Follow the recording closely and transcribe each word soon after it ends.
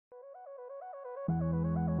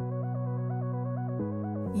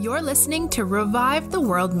You're listening to Revive the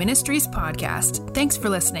World Ministries podcast. Thanks for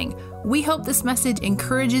listening. We hope this message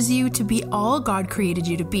encourages you to be all God created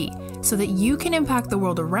you to be, so that you can impact the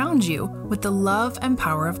world around you with the love and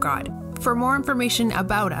power of God. For more information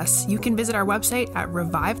about us, you can visit our website at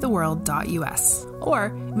revivetheworld.us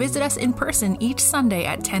or visit us in person each Sunday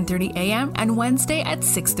at 10:30 a.m. and Wednesday at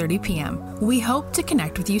 6:30 p.m. We hope to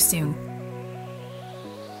connect with you soon.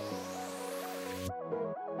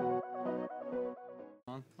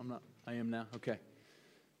 I am now. Okay.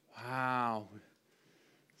 Wow.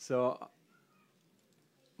 So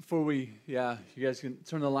before you guys can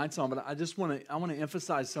turn the lights on, but I want to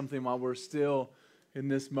emphasize something while we're still in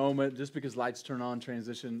this moment. Just because lights turn on,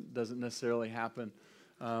 transition doesn't necessarily happen.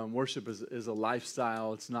 Worship is a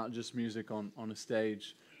lifestyle. It's not just music on a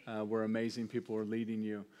stage where amazing people are leading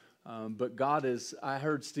you. But God is, I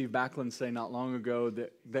heard Steve Backlund say not long ago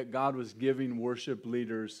that God was giving worship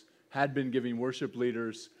leaders, had been giving worship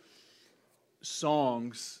leaders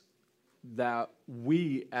songs that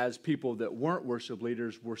we as people that weren't worship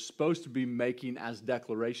leaders were supposed to be making as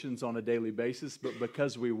declarations on a daily basis, but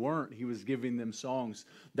because we weren't, he was giving them songs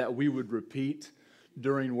that we would repeat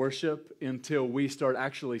during worship until we start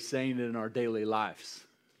actually saying it in our daily lives.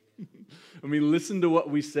 I mean, listen to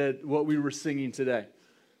what we said, what we were singing today.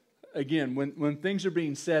 Again, when things are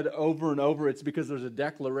being said over and over, it's because there's a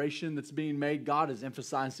declaration that's being made. God is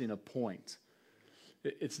emphasizing a point.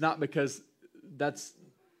 It's not because that's,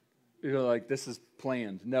 like this is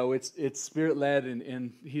planned. No, it's Spirit-led,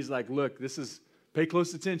 and he's like, look, pay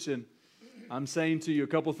close attention. I'm saying to you a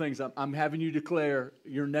couple things. I'm having you declare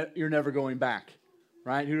you're never going back,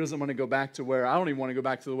 right? Who doesn't want to go back to where, I don't even want to go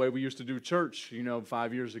back to the way we used to do church,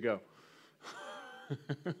 5 years ago.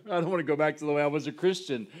 I don't want to go back to the way I was a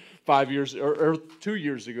Christian 5 years or 2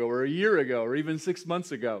 years ago or a year ago or even 6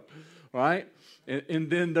 months ago, right? And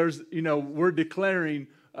then there's, we're declaring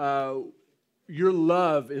your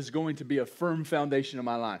love is going to be a firm foundation of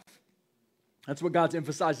my life. That's what God's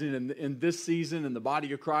emphasizing in this season in the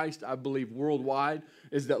body of Christ, I believe worldwide,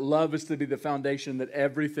 is that love is to be the foundation that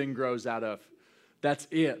everything grows out of. That's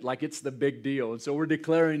it. Like it's the big deal. And so we're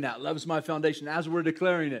declaring that. Love's my foundation. As we're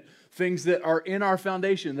declaring it, things that are in our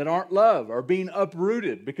foundation that aren't love are being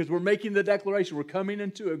uprooted because we're making the declaration. We're coming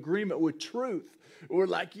into agreement with truth. We're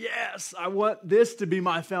like, yes, I want this to be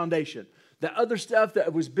my foundation. The other stuff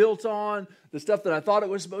that was built on, the stuff that I thought it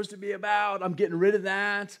was supposed to be about, I'm getting rid of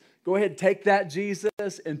that. Go ahead, take that, Jesus,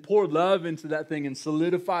 and pour love into that thing and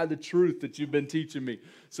solidify the truth that you've been teaching me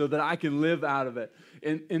so that I can live out of it.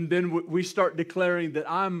 And then we start declaring that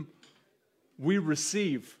we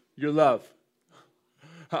receive your love.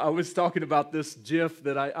 I was talking about this GIF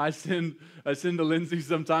that I send to Lindsay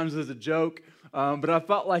sometimes as a joke, but I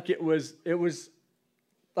felt like it was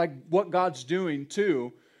like what God's doing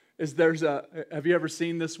too. Have you ever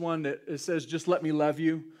seen this one that it says, just let me love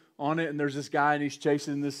you on it? And there's this guy and he's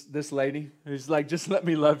chasing this lady. And he's like, just let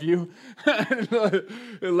me love you. And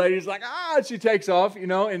the lady's like, and she takes off,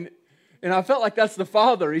 and I felt like that's the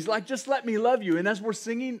Father. He's like, just let me love you. And as we're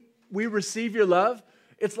singing, we receive your love.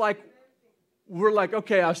 It's like, we're like,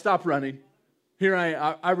 okay, I'll stop running. Here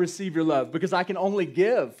I receive your love because I can only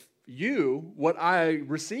give you what I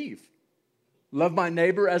receive. Love my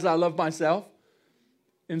neighbor as I love myself.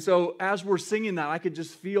 And so as we're singing that, I could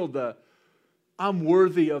just feel I'm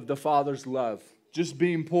worthy of the Father's love. Just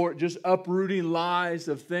being just uprooting lies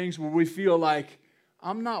of things where we feel like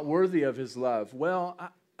I'm not worthy of his love. Well,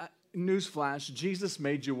 newsflash, Jesus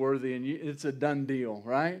made you worthy and it's a done deal,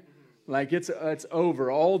 right? Like it's over.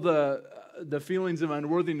 All the feelings of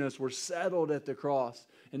unworthiness were settled at the cross.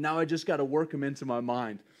 And now I just got to work them into my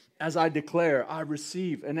mind. As I declare, I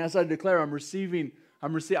receive. And as I declare, I'm receiving. I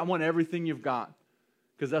want everything you've got.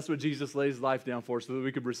 Because that's what Jesus laid his life down for, so that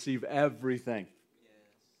we could receive everything.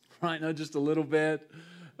 Yes. Right? Not just a little bit.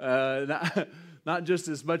 Not just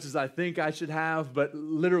as much as I think I should have, but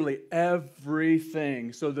literally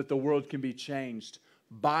everything so that the world can be changed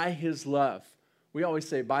by his love. We always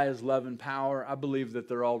say by his love and power. I believe that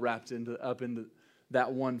they're all wrapped up into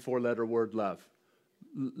that one four-letter word, love.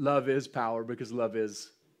 Love is power because love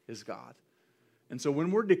is God. And so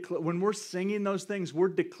when we're singing those things, we're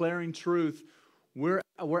declaring truth.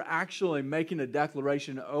 We're actually making a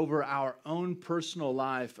declaration over our own personal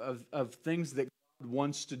life of things that God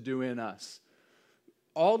wants to do in us.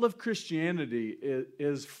 All of Christianity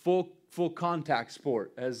is full contact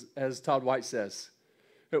sport, as Todd White says.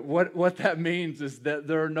 What that means is that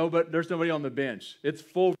there's nobody on the bench. It's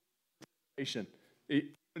full declaration, even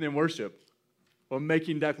in worship, or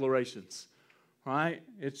making declarations. Right?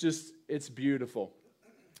 It's beautiful.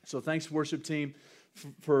 So thanks, worship team,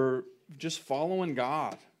 for just following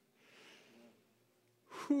God.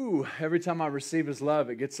 every time I receive his love,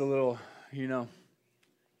 it gets a little, I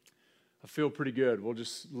feel pretty good. We'll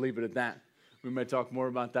just leave it at that. We may talk more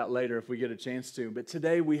about that later if we get a chance to. But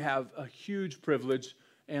today we have a huge privilege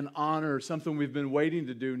and honor, something we've been waiting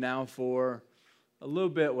to do now for a little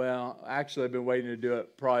bit. Well, actually, I've been waiting to do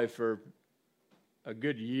it probably for a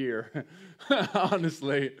good year.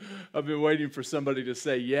 Honestly, I've been waiting for somebody to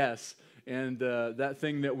say yes. And that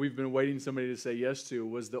thing that we've been waiting somebody to say yes to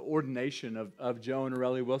was the ordination of Joe and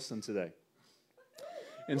Aurelia Wilson today.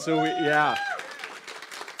 And so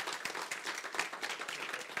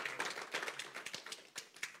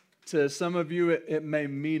to some of you, it may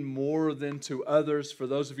mean more than to others. For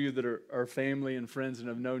those of you that are family and friends and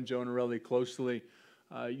have known Joe and Aurelia closely,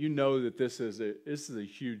 you know that this is a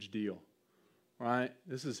huge deal, right?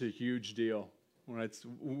 This is a huge deal.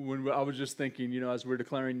 When I was just thinking, as we're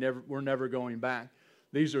declaring we're never going back,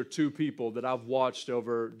 these are two people that I've watched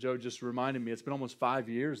over, Joe just reminded me, it's been almost 5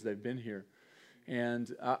 years they've been here.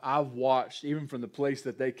 And I've watched, even from the place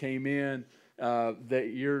that they came in, that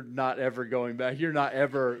you're not ever going back. You're not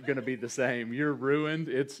ever going to be the same. You're ruined.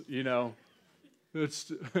 It's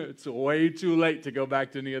way too late to go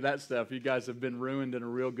back to any of that stuff. You guys have been ruined in a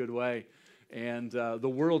real good way. And the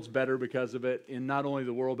world's better because of it. And not only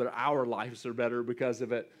the world, but our lives are better because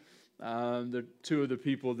of it. They're two of the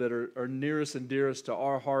people that are nearest and dearest to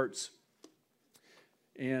our hearts.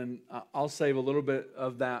 And I'll save a little bit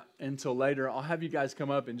of that until later. I'll have you guys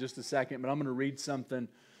come up in just a second, but I'm going to read something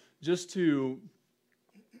just to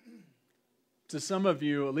some of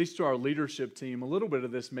you, at least to our leadership team. A little bit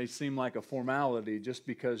of this may seem like a formality just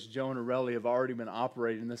because Joe and Aurelia have already been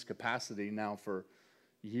operating in this capacity now for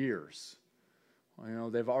years.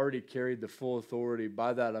 They've already carried the full authority.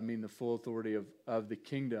 By that, I mean the full authority of the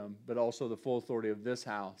kingdom, but also the full authority of this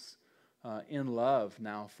house in love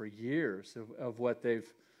now for years of what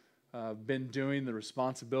they've been doing, the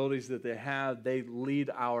responsibilities that they have. They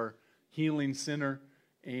lead our healing center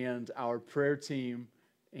and our prayer team,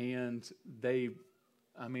 and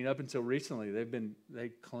up until recently, they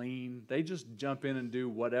clean. They just jump in and do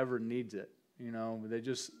whatever needs it.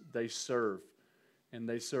 They serve. And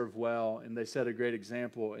they serve well, and they set a great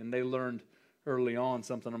example. And they learned early on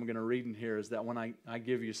something I'm going to read in here is that when I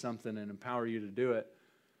give you something and empower you to do it,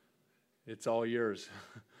 it's all yours.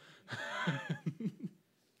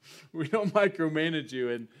 We don't micromanage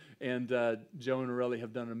you. And Joe and Aurelia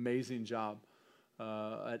have done an amazing job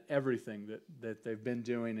at everything that they've been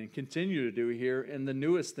doing and continue to do here. And the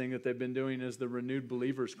newest thing that they've been doing is the Renewed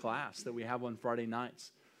Believers class that we have on Friday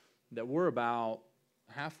nights, that we're about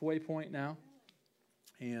halfway point now.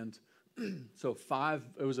 And so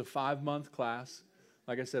it was a 5-month class.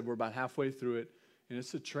 Like I said, we're about halfway through it. And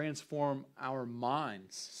it's to transform our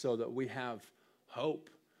minds so that we have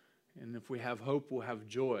hope. And if we have hope, we'll have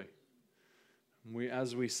joy.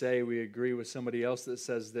 As we say, we agree with somebody else that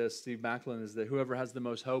says this, Steve Macklin, is that whoever has the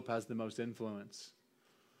most hope has the most influence.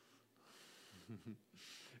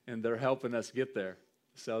 And they're helping us get there.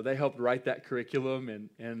 So they helped write that curriculum,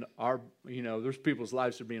 and our, there's people's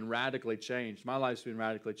lives are being radically changed. My life's been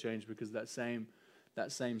radically changed because of that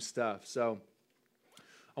same stuff. So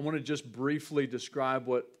I want to just briefly describe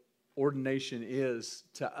what ordination is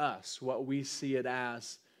to us, what we see it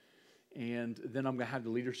as, and then I'm going to have the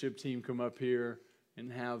leadership team come up here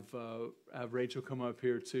and have Rachel come up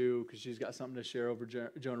here too, because she's got something to share over Joe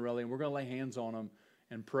and Aurelia, and we're going to lay hands on them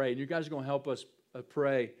and pray. And you guys are going to help us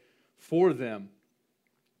pray for them.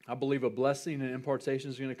 I believe a blessing and impartation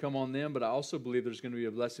is going to come on them, but I also believe there's going to be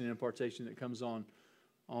a blessing and impartation that comes on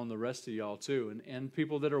the rest of y'all too, and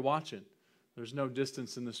people that are watching. There's no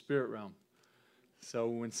distance in the spirit realm. So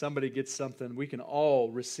when somebody gets something, we can all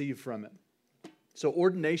receive from it. So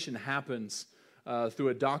ordination happens through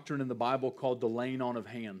a doctrine in the Bible called the laying on of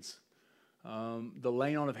hands. The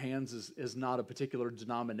laying on of hands is not a particular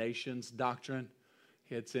denomination's doctrine.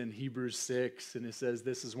 It's in Hebrews 6, and it says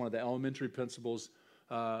this is one of the elementary principles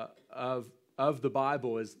of the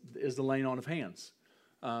Bible is the laying on of hands.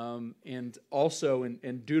 And also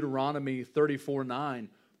in Deuteronomy 34:9,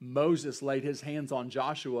 Moses laid his hands on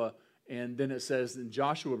Joshua, and then it says, and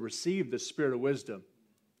Joshua received the spirit of wisdom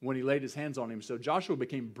when he laid his hands on him. So Joshua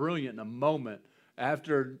became brilliant in a moment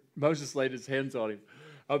after Moses laid his hands on him.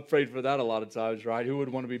 I've prayed for that a lot of times, right? Who would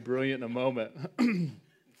want to be brilliant in a moment?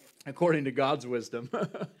 According to God's wisdom.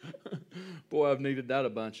 Boy, I've needed that a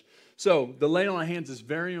bunch. So the laying on of hands is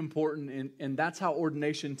very important, and that's how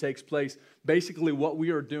ordination takes place. Basically, what we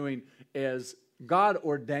are doing is God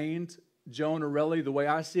ordained Joe and Aurelia, the way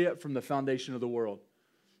I see it, from the foundation of the world.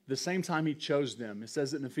 The same time he chose them. It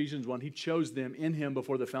says it in Ephesians 1, he chose them in him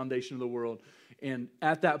before the foundation of the world. And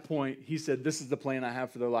at that point, he said, this is the plan I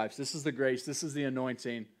have for their lives. This is the grace. This is the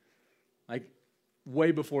anointing. Like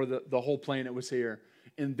way before the whole planet was here.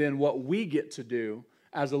 And then what we get to do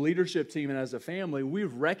as a leadership team and as a family,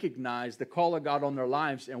 we've recognized the call of God on their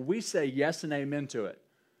lives, and we say yes and amen to it.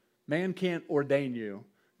 Man can't ordain you.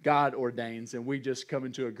 God ordains, and we just come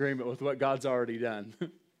into agreement with what God's already done.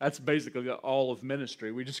 That's basically all of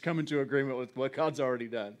ministry. We just come into agreement with what God's already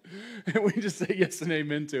done. And we just say yes and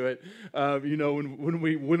amen to it, when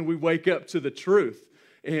we wake up to the truth.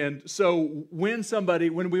 And so when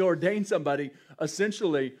we ordain somebody,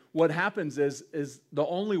 essentially what happens is the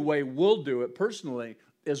only way we'll do it personally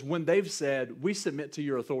is when they've said, we submit to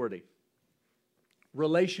your authority.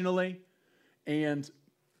 Relationally, and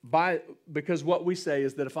because what we say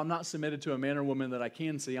is that if I'm not submitted to a man or woman that I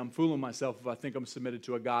can see, I'm fooling myself if I think I'm submitted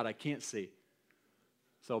to a God I can't see.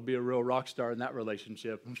 So I'll be a real rock star in that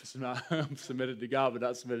relationship. I'm submitted to God, but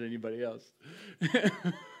not submitted to anybody else.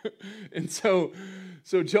 And so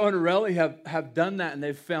Joe and Aurelie have done that, and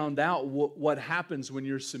they've found out what happens when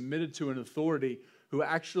you're submitted to an authority who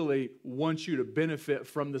actually wants you to benefit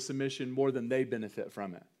from the submission more than they benefit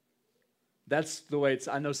from it. That's the way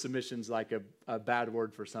I know submission's like a bad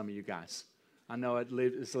word for some of you guys. I know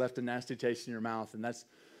it's left a nasty taste in your mouth, and that's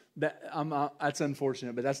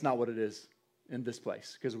unfortunate, but that's not what it is in this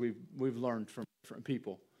place, because we've learned from different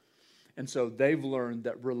people. And so they've learned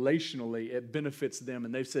that relationally it benefits them,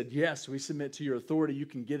 and they've said, yes, we submit to your authority. You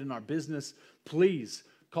can get in our business. Please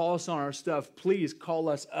call us on our stuff. Please call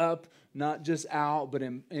us up, not just out, but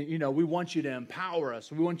we want you to empower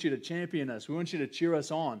us. We want you to champion us. We want you to cheer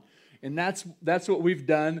us on. And that's what we've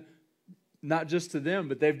done, not just to them,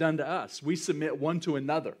 but they've done to us. We submit one to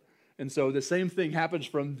another. And so the same thing happens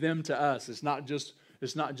from them to us. It's not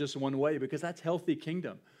just one way, because that's healthy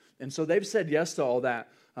kingdom. And so they've said yes to all that.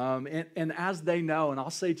 And as they know, and I'll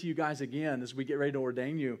say to you guys again as we get ready to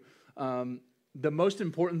ordain you, the most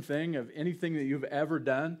important thing of anything that you've ever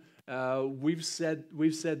done, we've said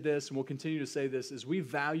this, and we'll continue to say this, is we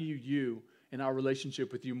value you and our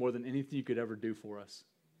relationship with you more than anything you could ever do for us.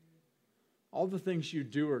 All the things you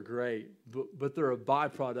do are great, but they're a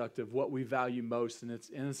byproduct of what we value most, and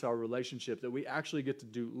it's our relationship, that we actually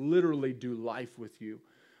get to literally do life with you.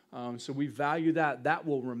 So we value that. That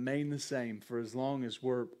will remain the same for as long as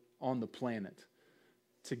we're on the planet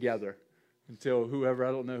together, until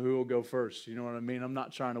I don't know who will go first. You know what I mean? I'm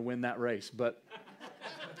not trying to win that race, but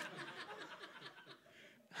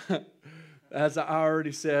as I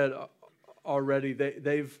already said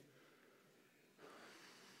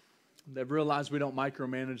they've realized we don't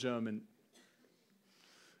micromanage them,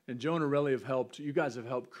 and Joe and Aurelie you guys have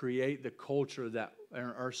helped create the culture that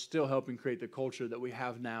are still helping create the culture that we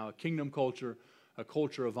have now, a kingdom culture, a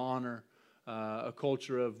culture of honor, a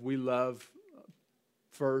culture of we love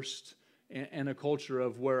first, and a culture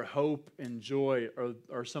of where hope and joy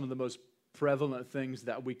are some of the most prevalent things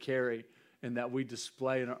that we carry and that we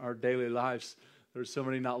display in our daily lives. There were so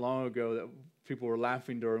many not long ago that people were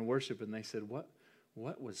laughing during worship, and they said, What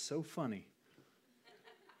was so funny?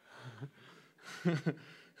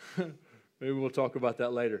 Maybe we'll talk about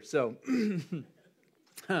that later. So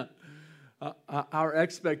our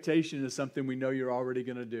expectation is something we know you're already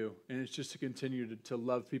going to do, and it's just to continue to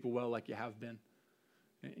love people well like you have been.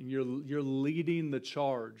 And you're leading the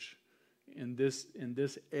charge in this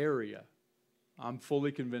area. I'm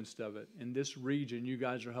fully convinced of it. In this region, you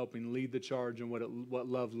guys are helping lead the charge in what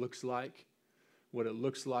love looks like, what it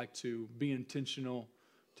looks like to be intentional,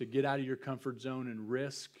 to get out of your comfort zone and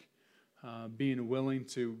risk, being willing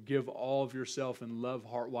to give all of yourself and love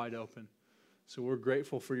heart wide open. So we're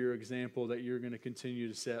grateful for your example that you're going to continue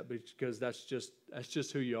to set, because that's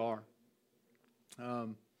just who you are.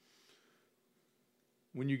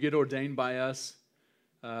 When you get ordained by us,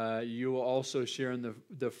 you will also share in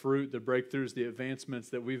the fruit, the breakthroughs, the advancements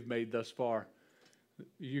that we've made thus far.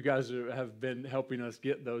 You guys have been helping us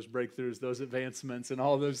get those breakthroughs, those advancements, and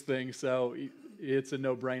all those things. So it's a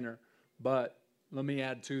no-brainer. But let me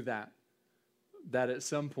add to that at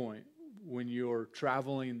some point when you're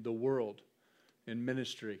traveling the world in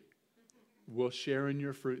ministry, we'll share in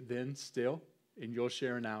your fruit then still, and you'll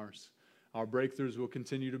share in ours. Our breakthroughs will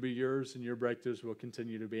continue to be yours, and your breakthroughs will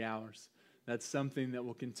continue to be ours. That's something that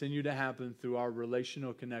will continue to happen through our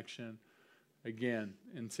relational connection, again,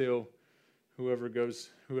 until whoever goes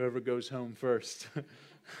home first.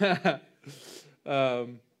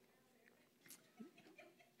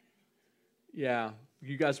 Yeah,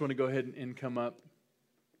 you guys want to go ahead and come up.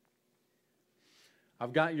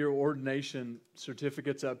 I've got your ordination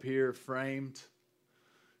certificates up here framed,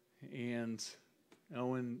 and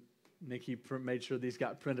Owen, Nikki made sure these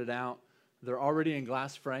got printed out. They're already in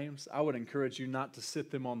glass frames. I would encourage you not to sit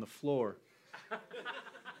them on the floor.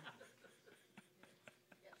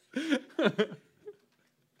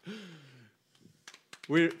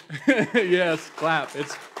 We yes, clap.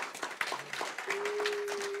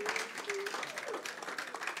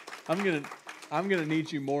 I'm gonna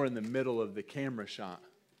need you more in the middle of the camera shot.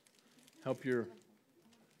 Help your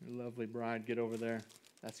lovely bride get over there.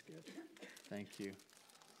 That's good. Thank you.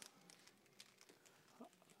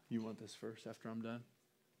 You want this first after I'm done?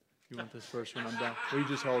 You want this first when I'm done? Will you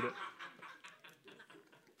just hold it?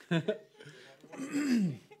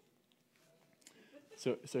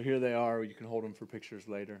 So here they are. You can hold them for pictures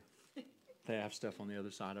later. They have stuff on the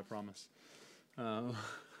other side, I promise.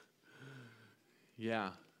 Yeah.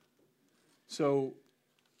 So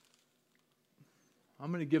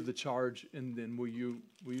I'm going to give the charge, and then will you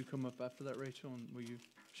come up after that, Rachel, and will you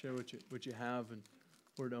share what you have, and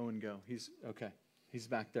where'd Owen go? He's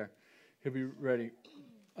back there. He'll be ready.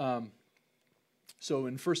 So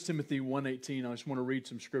in 1 Timothy 1:18, I just want to read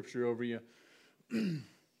some scripture over you.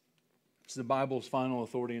 It's the Bible's final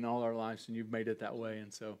authority in all our lives, and you've made it that way.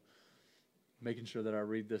 And so making sure that I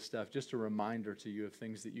read this stuff, just a reminder to you of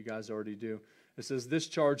things that you guys already do. It says, this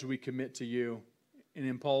charge we commit to you. And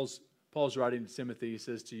in Paul's writing to Timothy, he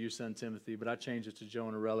says to you, son Timothy, but I changed it to Joe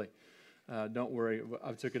and Aurelie. Don't worry,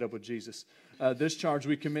 I took it up with Jesus. This charge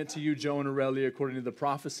we commit to you, Joe and Aurelie, according to the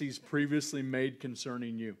prophecies previously made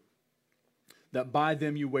concerning you, that by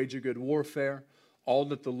them you wage a good warfare, all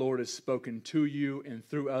that the Lord has spoken to you and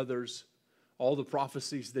through others, all the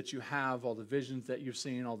prophecies that you have, all the visions that you've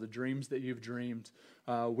seen, all the dreams that you've dreamed.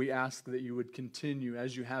 We ask that you would continue,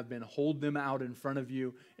 as you have been, hold them out in front of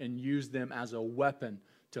you and use them as a weapon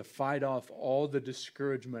to fight off all the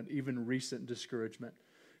discouragement, even recent discouragement.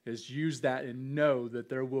 Is use that and know that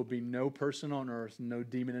there will be no person on earth, no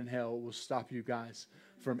demon in hell will stop you guys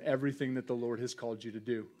from everything that the Lord has called you to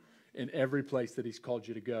do in every place that He's called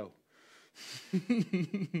you to go.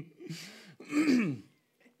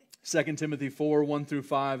 2 Timothy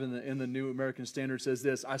 4:1-5 in the New American Standard says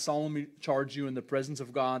this: I solemnly charge you in the presence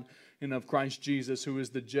of God and of Christ Jesus, who is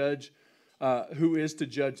to judge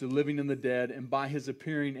the living and the dead, and by His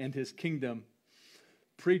appearing and His kingdom,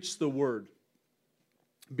 preach the word.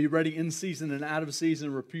 Be ready in season and out of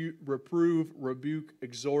season, reprove, rebuke,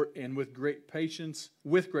 exhort, and with great patience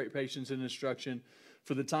and instruction.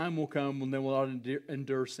 For the time will come when they will not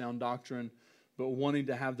endure sound doctrine, but wanting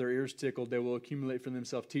to have their ears tickled, they will accumulate for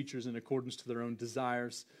themselves teachers in accordance to their own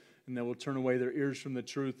desires, and they will turn away their ears from the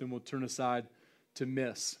truth and will turn aside to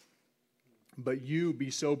myths. But you be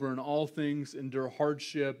sober in all things, endure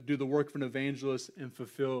hardship, do the work of an evangelist, and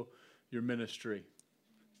fulfill your ministry.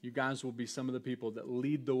 You guys will be some of the people that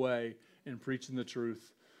lead the way in preaching the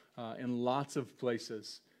truth in lots of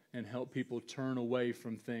places and help people turn away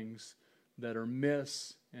from things that are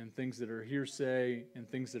myths and things that are hearsay and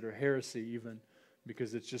things that are heresy even,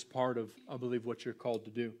 because it's just part of, I believe, what you're called to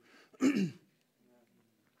do.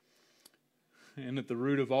 And at the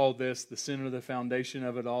root of all this, the center, the foundation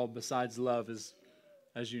of it all, besides love, is,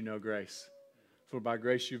 as you know, grace. For by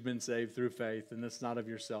grace you've been saved through faith, and that's not of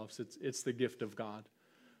yourselves. It's the gift of God.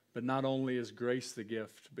 But not only is grace the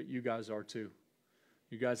gift, but you guys are too.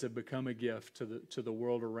 You guys have become a gift to the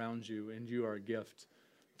world around you, and you are a gift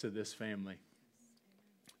to this family.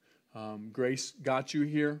 Grace got you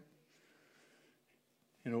here,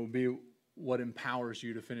 and it will be what empowers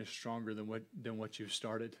you to finish stronger than what you've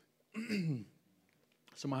started.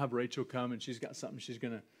 So I'm going to have Rachel come, and she's got something she's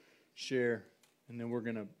going to share, and then we're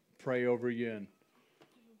going to pray over you and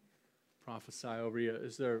prophesy over you.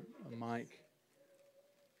 Is there a mic?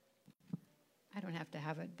 I don't have to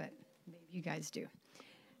have it, but maybe you guys do.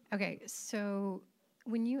 Okay, so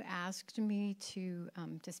when you asked me to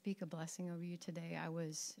speak a blessing over you today, I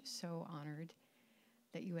was so honored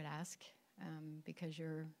that you would ask because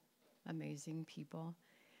you're amazing people.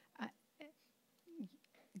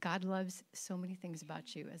 God loves so many things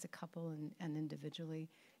about you as a couple and individually.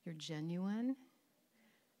 You're genuine.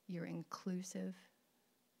 You're inclusive.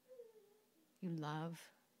 You love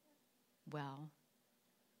well.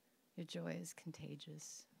 Your joy is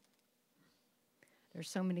contagious. There's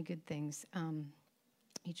so many good things.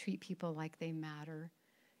 You treat people like they matter.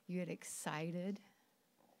 You get excited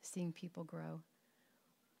seeing people grow.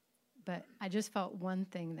 But I just felt one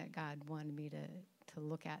thing that God wanted me to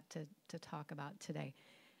look at, to talk about today.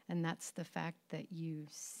 And that's the fact that you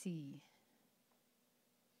see.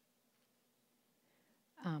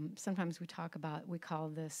 Sometimes we call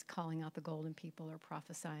this calling out the golden people or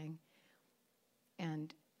prophesying.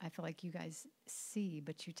 And I feel like you guys see,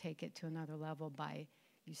 but you take it to another level by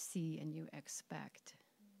you see and you expect.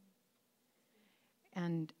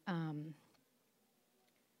 And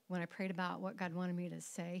when I prayed about what God wanted me to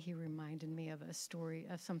say, he reminded me of a story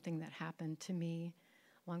of something that happened to me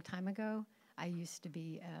a long time ago. I used to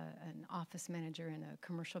be an office manager in a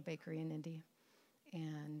commercial bakery in Indy,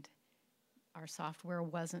 and our software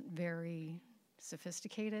wasn't very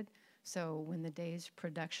sophisticated. So when the day's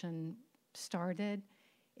production started,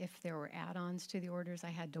 if there were add-ons to the orders, I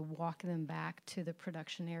had to walk them back to the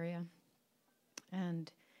production area.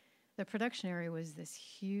 And the production area was this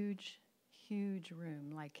huge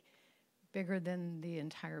room, like bigger than the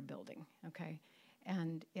entire building, okay?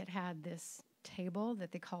 And it had this table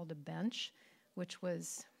that they called a bench, which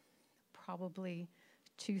was probably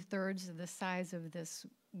 2/3 of the size of this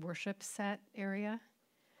worship set area.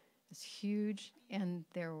 It's huge, and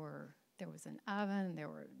there was an oven,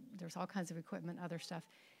 there's all kinds of equipment, other stuff.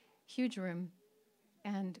 Huge room.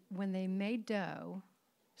 And when they made dough,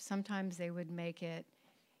 sometimes they would make it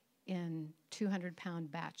in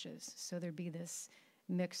 200-pound batches. So there'd be this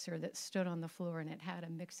mixer that stood on the floor, and it had a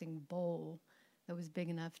mixing bowl that was big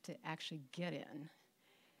enough to actually get in.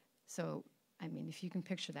 So, I mean, if you can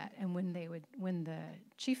picture that. And when the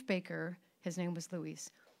chief baker, his name was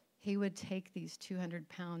Luis, he would take these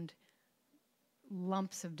 200-pound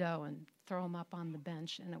lumps of dough and throw them up on the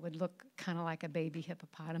bench, and it would look kind of like a baby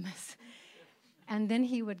hippopotamus. And then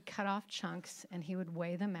he would cut off chunks, and he would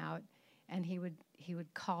weigh them out, and he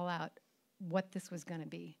would call out what this was going to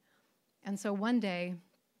be. And so one day,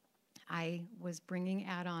 I was bringing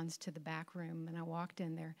add-ons to the back room, and I walked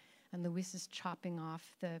in there, and Luis is chopping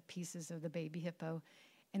off the pieces of the baby hippo,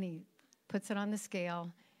 and he puts it on the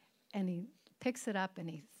scale, and he picks it up, and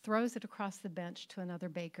he throws it across the bench to another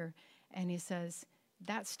baker, and he says,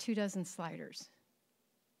 "That's 24 sliders."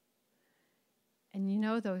 And you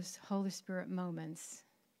know those Holy Spirit moments.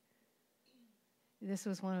 This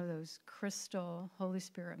was one of those crystal Holy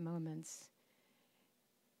Spirit moments.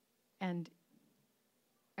 And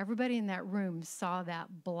everybody in that room saw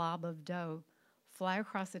that blob of dough fly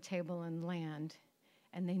across the table and land,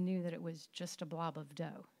 and they knew that it was just a blob of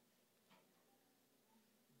dough.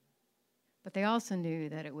 But they also knew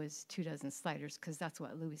that it was 24 sliders, because that's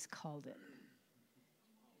what Luis called it.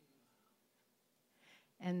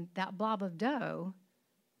 And that blob of dough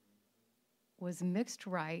was mixed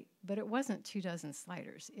right, but it wasn't 24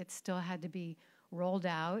 sliders. It still had to be rolled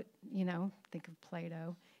out, think of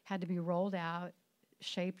Play-Doh, had to be rolled out,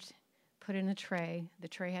 shaped, put in a tray. The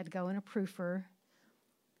tray had to go in a proofer.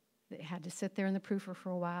 It had to sit there in the proofer for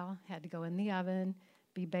a while, had to go in the oven,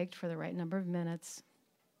 be baked for the right number of minutes,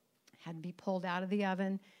 had to be pulled out of the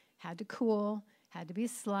oven, had to cool, had to be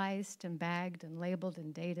sliced and bagged and labeled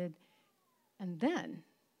and dated. And then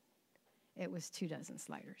it was 24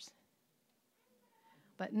 sliders.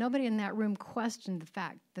 But nobody in that room questioned the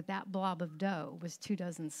fact that that blob of dough was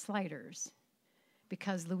 24 sliders,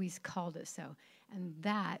 because Luis called it so. And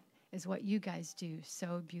that is what you guys do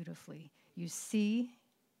so beautifully. You see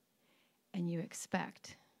and you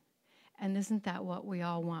expect. And isn't that what we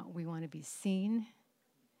all want? We want to be seen,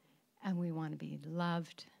 and we want to be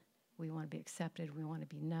loved. We want to be accepted. We want to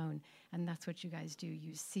be known. And that's what you guys do.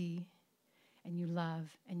 You see, and you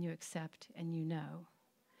love, and you accept, and you know,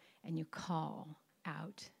 and you call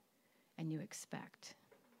out, and you expect.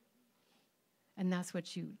 And that's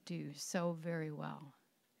what you do so very well.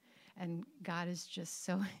 And God is just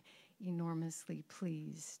so enormously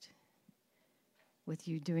pleased with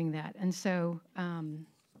you doing that. And so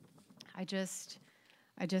I just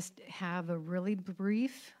have a really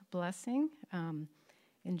brief blessing.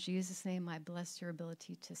 In Jesus' name, I bless your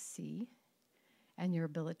ability to see, and your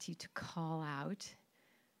ability to call out,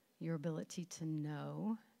 your ability to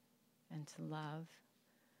know and to love.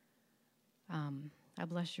 I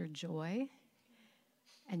bless your joy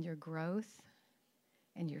and your growth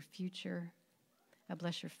and your future. I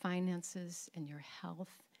bless your finances and your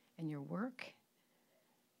health and your work.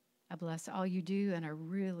 I bless all you do, and I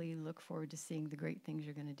really look forward to seeing the great things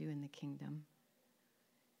you're going to do in the kingdom.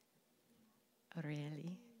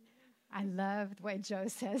 Aurelie. I love the way Joe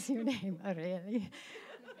says your name, Aurelie.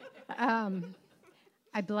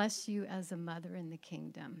 I bless you as a mother in the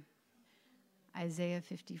kingdom. Isaiah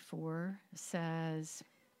 54 says,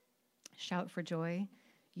 "Shout for joy,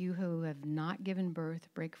 you who have not given birth,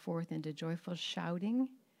 break forth into joyful shouting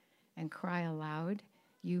and cry aloud,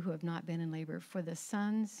 you who have not been in labor, for the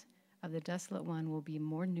sons of the desolate one will be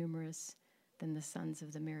more numerous than the sons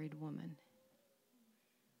of the married woman."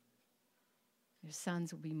 Your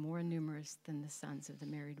sons will be more numerous than the sons of the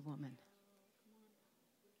married woman.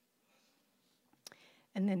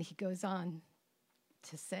 And then he goes on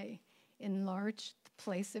to say, "Enlarge the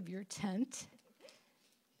place of your tent.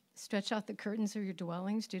 Stretch out the curtains of your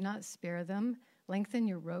dwellings. Do not spare them. Lengthen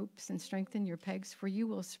your ropes and strengthen your pegs, for you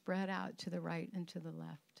will spread out to the right and to the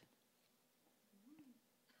left.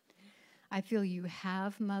 I feel you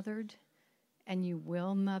have mothered, and you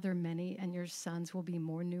will mother many, and your sons will be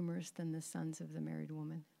more numerous than the sons of the married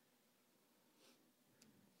woman.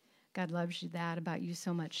 God loves you that about you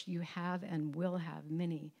so much. You have and will have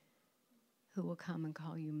many who will come and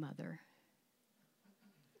call you mother.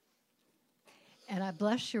 And I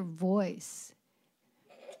bless your voice.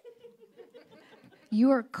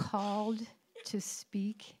 You are called to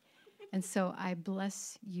speak, and so I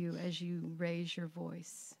bless you as you raise your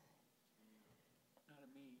voice.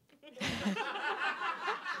 Not me.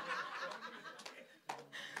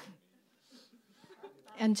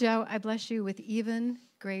 And Joe, I bless you with even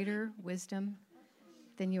greater wisdom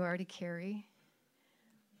than you already carry.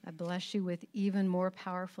 I bless you with even more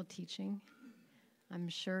powerful teaching. I'm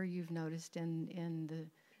sure you've noticed in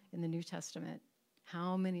the New Testament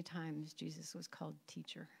how many times Jesus was called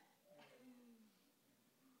teacher.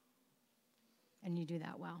 And you do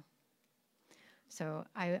that well. So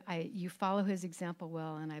you follow his example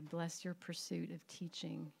well, and I bless your pursuit of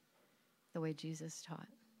teaching the way Jesus taught.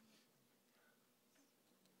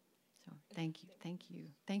 So thank you.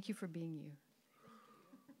 Thank you for being you.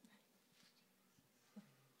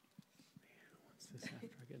 What's this after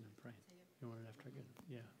I get done praying? You want it after I get done?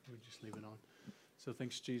 Yeah, we just leave it on. So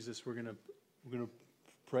thanks, Jesus. We're gonna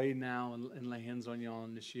pray now and lay hands on y'all,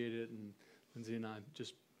 initiate it, and Lindsay and I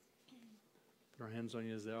just put our hands on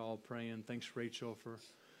you as they're all praying. Thanks, Rachel, for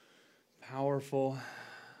powerful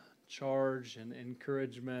charge and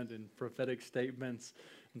encouragement and prophetic statements.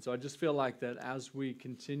 And so I just feel like that as we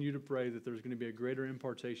continue to pray, that there's going to be a greater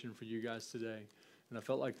impartation for you guys today. And I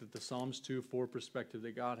felt like that the Psalms 2:4 perspective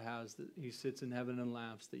that God has, that he sits in heaven and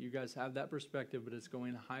laughs, that you guys have that perspective, but it's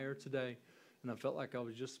going higher today. And I felt like I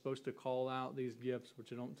was just supposed to call out these gifts,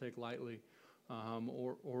 which I don't take lightly,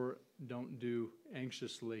 or don't do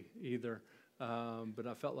anxiously either. But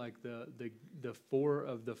I felt like the four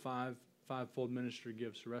of the fivefold ministry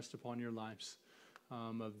gifts rest upon your lives,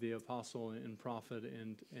 of the apostle and prophet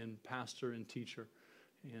and pastor and teacher,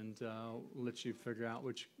 and let you figure out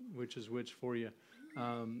which is which for you.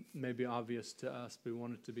 May be obvious to us, but we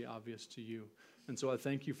want it to be obvious to you. And so I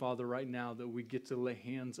thank you, Father, right now that we get to lay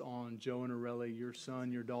hands on Joe and Aurelia, your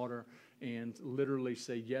son, your daughter, and literally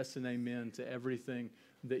say yes and amen to everything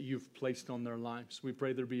that you've placed on their lives. We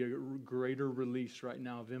pray there be a greater release right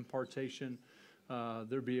now of impartation.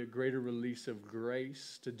 There be a greater release of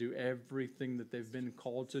grace to do everything that they've been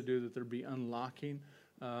called to do, that there be unlocking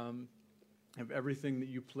of everything that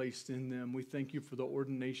you placed in them. We thank you for the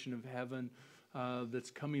ordination of heaven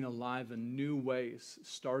that's coming alive in new ways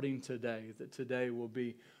starting today, that today will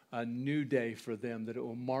be a new day for them, that it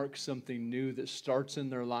will mark something new that starts in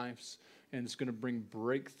their lives, and it's going to bring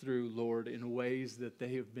breakthrough, Lord, in ways that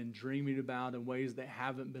they have been dreaming about, in ways they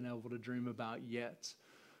haven't been able to dream about yet,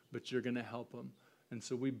 but you're going to help them. And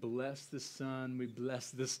so we bless this son, we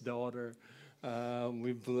bless this daughter,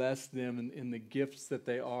 we bless them in the gifts that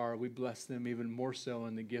they are. We bless them even more so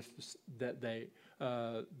in the gifts that they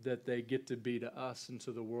get to be to us and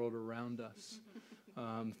to the world around us.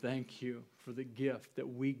 Thank you for the gift that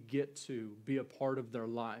we get to be a part of their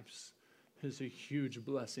lives. It's a huge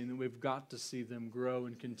blessing, and we've got to see them grow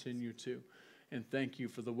and continue to. And thank you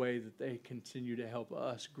for the way that they continue to help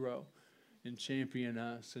us grow and champion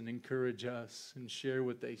us and encourage us and share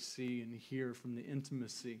what they see and hear from the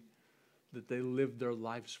intimacy that they live their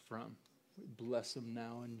lives from. We bless them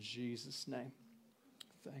now in Jesus' name.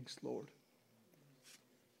 Thanks, Lord.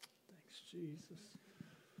 Thanks, Jesus.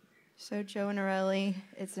 So, Joe and Aurelia,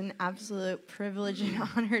 it's an absolute privilege and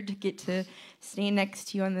honor to get to stand next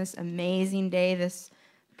to you on this amazing day, this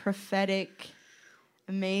prophetic,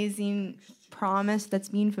 amazing promise that's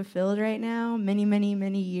being fulfilled right now. Many, many,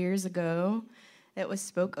 many years ago, it was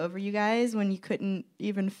spoke over you guys when you couldn't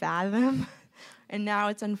even fathom. And now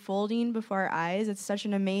it's unfolding before our eyes. It's such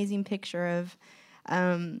an amazing picture of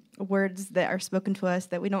words that are spoken to us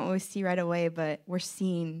that we don't always see right away, but we're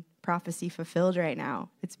seeing prophecy fulfilled right now.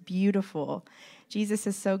 It's beautiful. Jesus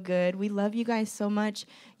is so good. We love you guys so much.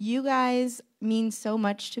 You guys mean so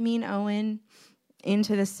much to me and Owen,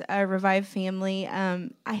 into this Revive family.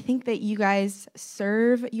 I think that you guys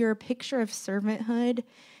serve. You're a picture of servanthood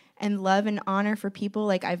and love and honor for people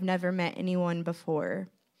like I've never met anyone before.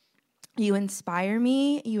 You inspire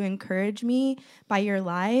me. You encourage me by your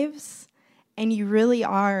lives. And you really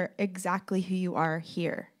are exactly who you are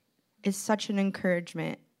here. It's such an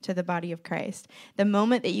encouragement to the body of Christ. The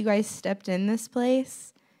moment that you guys stepped in this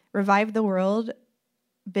place, Revive the World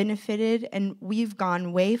benefited, and we've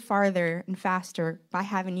gone way farther and faster by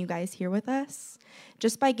having you guys here with us,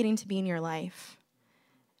 just by getting to be in your life.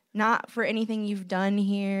 not for anything you've done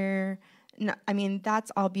here. No, I mean,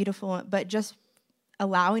 that's all beautiful, but just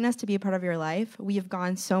allowing us to be a part of your life, we have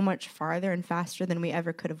gone so much farther and faster than we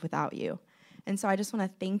ever could have without you. And so I just want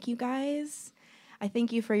to thank you guys. I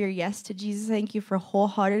thank you for your yes to Jesus. Thank you for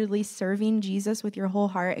wholeheartedly serving Jesus with your whole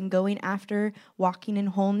heart and going after walking in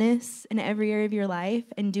wholeness in every area of your life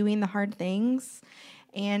and doing the hard things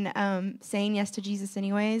and saying yes to Jesus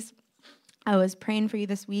anyways. I was praying for you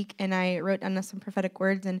this week, and I wrote down some prophetic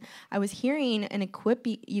words, and I was hearing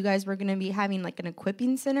you guys were going to be having like an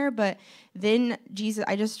equipping center, but then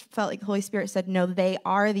I just felt like the Holy Spirit said, no, they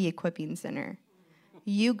are the equipping center.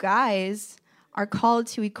 You guys are called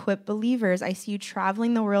to equip believers. I see you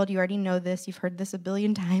traveling the world. You already know this. You've heard this a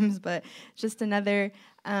billion times, but just another,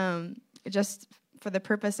 just for the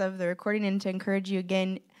purpose of the recording and to encourage you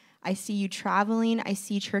again, I see you traveling. I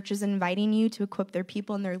see churches inviting you to equip their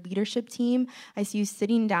people and their leadership team. I see you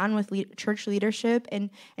sitting down with church leadership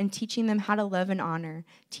and teaching them how to love and honor,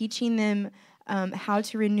 teaching them how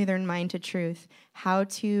to renew their mind to truth,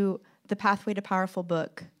 the Pathway to Powerful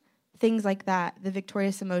book, things like that, the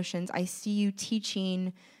Victorious Emotions. I see you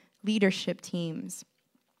teaching leadership teams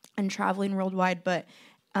and traveling worldwide, but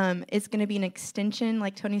it's going to be an extension,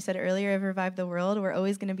 like Tony said earlier, of Revive the World. We're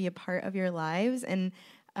always going to be a part of your lives, and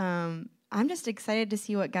I'm just excited to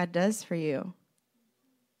see what God does for you.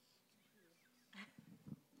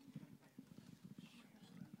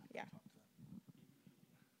 Yeah.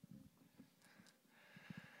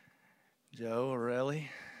 Joe, Aurelie,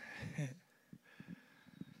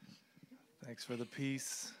 thanks for the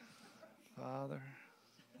peace, Father.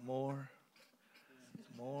 More.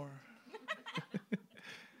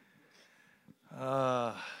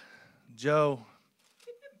 Joe.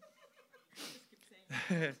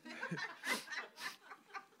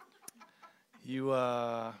 You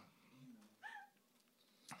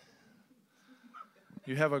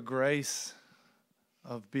have a grace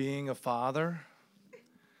of being a father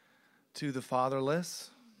to the fatherless.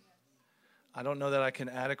 I don't know that I can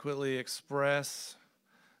adequately express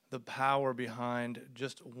the power behind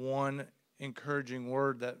just one encouraging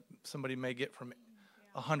word that somebody may get from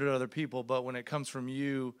 100 other people, but when it comes from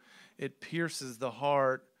you, it pierces the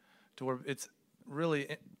heart to where it's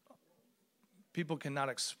really, people cannot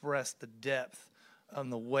express the depth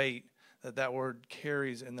and the weight that word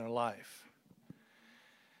carries in their life.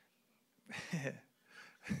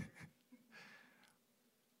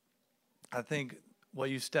 I think what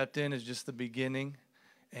you stepped in is just the beginning,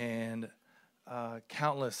 and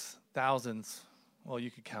countless thousands, well, you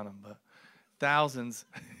could count them, but thousands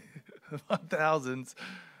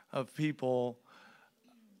of people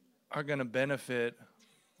are going to benefit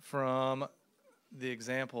from the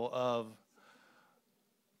example of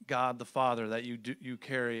God the Father that you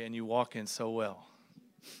carry and you walk in so well.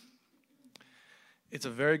 It's a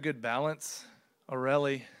very good balance.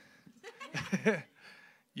 Aurelie,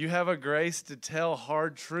 you have a grace to tell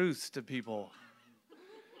hard truths to people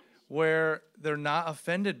where they're not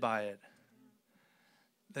offended by it.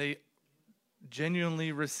 They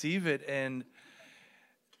genuinely receive it, and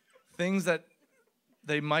things that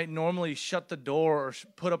they might normally shut the door or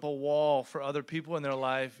put up a wall for other people in their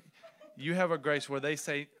life, you have a grace where they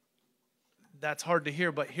say, that's hard to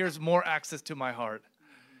hear, but here's more access to my heart.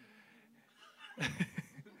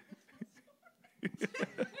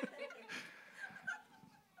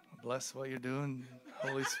 Bless what you're doing,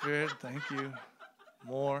 Holy Spirit. Thank you.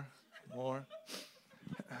 More.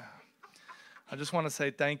 I just want to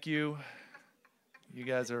say thank you. You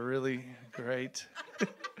guys are really great.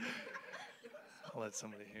 I'll let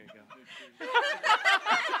somebody, here you go.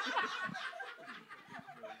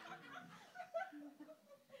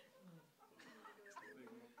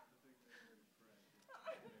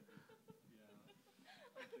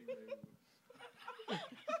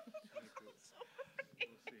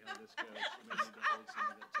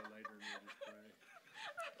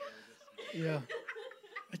 Yeah.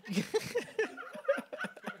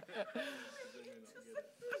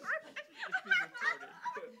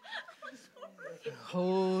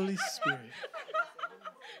 Holy Spirit.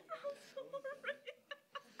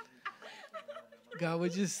 God, we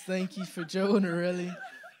just thank you for Joe and Aurelie.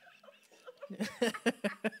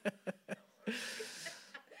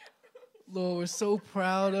 Lord, we're so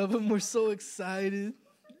proud of them. We're so excited.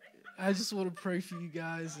 I just want to pray for you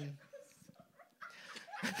guys. And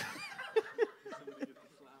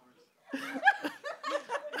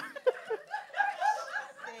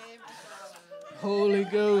Holy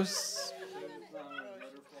Ghost.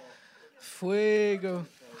 Fuego.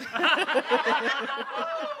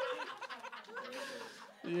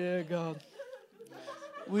 Yeah, God.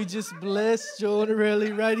 We just bless Joe and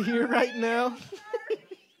Aurelie right here, right now.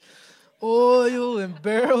 oil and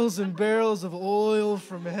barrels of oil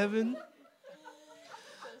from heaven.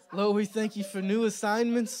 Lord, we thank you for new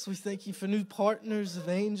assignments. We thank you for new partners of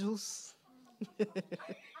angels.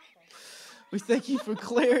 We thank you for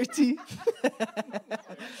clarity.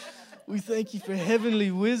 We thank you for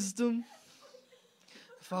heavenly wisdom.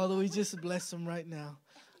 Father, we just bless them right now.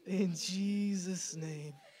 In Jesus'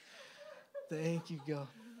 name. Thank you, God.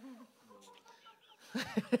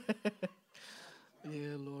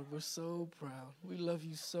 Yeah, Lord, we're so proud. We love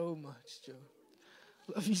you so much, Joe.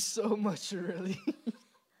 Love you so much, really.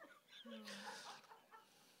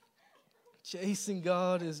 Chasing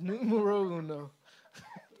God is numero uno.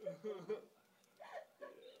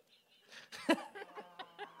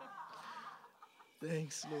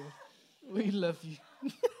 Thanks, Lord. We love you.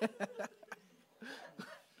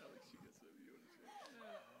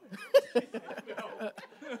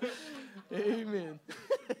 Amen.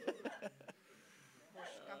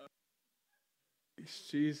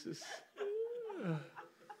 Jesus.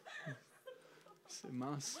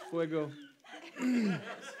 Más fuego. And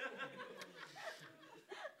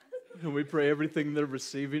we pray everything they're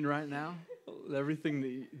receiving right now,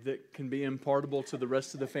 everything that can be impartable to the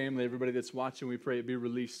rest of the family, everybody that's watching, we pray it be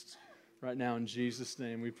released right now in Jesus'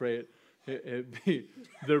 name. We pray it be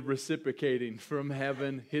they're reciprocating from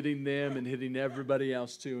heaven, hitting them and hitting everybody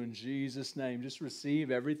else too in Jesus' name. Just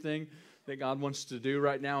receive everything that God wants to do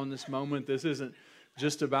right now in this moment. This isn't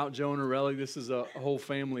just about Joe and Areli. This is a whole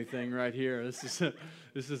family thing right here. This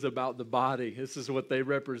is about the body. This is what they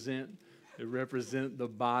represent. They represent the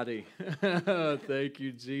body. Thank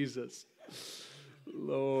you, Jesus.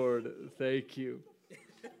 Lord, thank you.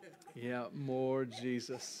 Yeah, more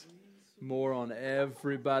Jesus. More on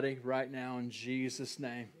everybody right now in Jesus'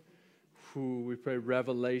 name. We pray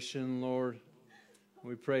revelation, Lord.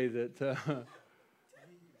 We pray that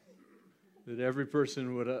that every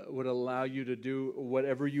person would allow you to do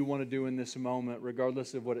whatever you want to do in this moment,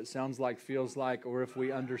 regardless of what it sounds like, feels like, or if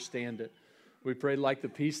we understand it. We pray like the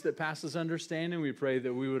peace that passes understanding. We pray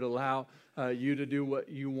that we would allow you to do what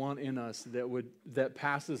you want in us that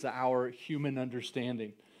passes our human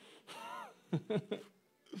understanding.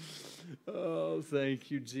 Oh,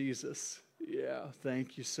 thank you, Jesus. Yeah,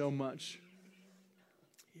 thank you so much.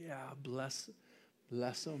 Yeah, bless them,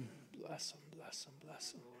 bless them, bless them,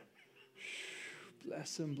 bless them.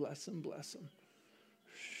 Bless him, bless him, bless him.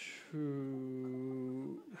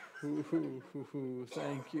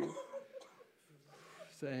 Thank you.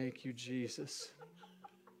 Thank you, Jesus.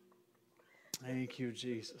 Thank you,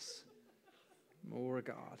 Jesus. More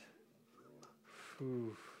God.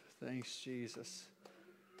 Thanks, Jesus.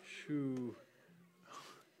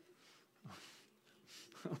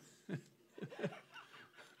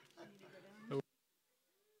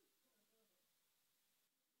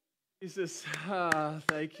 Jesus,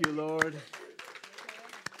 thank you, Lord.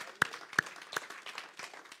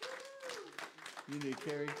 You need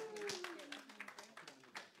Carrie.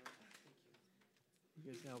 You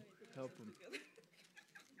guys help him.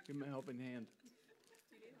 Give him a helping hand.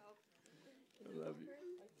 I love you.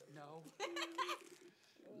 No. I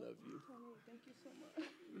love you. Thank you so much.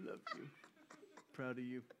 I love you. Proud of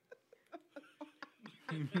you.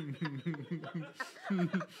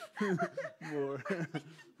 More.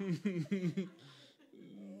 Thanks,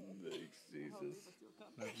 Jesus.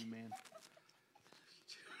 Love you, man.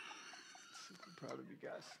 Super proud of you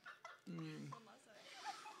guys.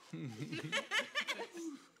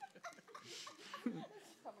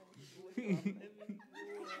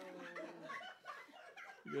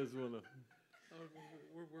 You guys want to?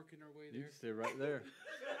 We're working our way there. You can stay right there.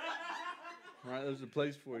 All right, there's a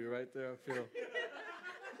place for you right there, I feel.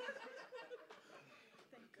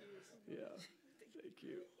 Yeah, thank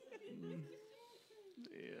you.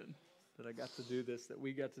 And that I got to do this, that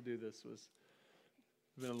we got to do this was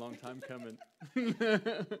been a long time coming.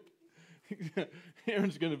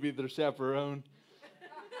 Aaron's going to be their chaperone.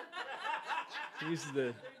 He's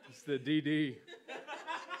the DD.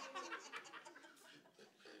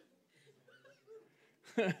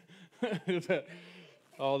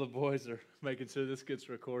 All the boys are making sure this gets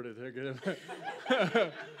recorded. They're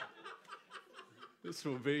gonna. This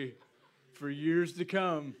will be for years to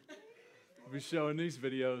come. We'll be showing these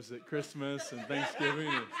videos at Christmas and Thanksgiving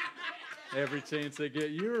and every chance they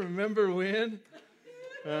get. You remember when?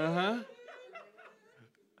 Uh-huh.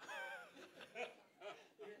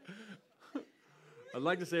 I'd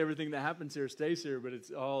like to say everything that happens here stays here, but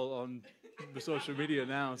it's all on the social media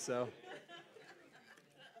now, so.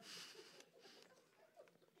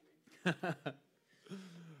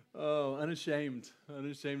 Oh, unashamed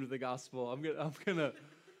of the gospel. I'm gonna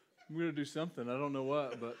do something. I don't know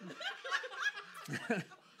what, but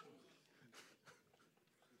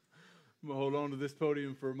gonna hold on to this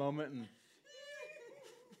podium for a moment, and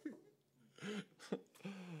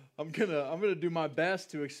I'm gonna do my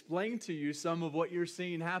best to explain to you some of what you're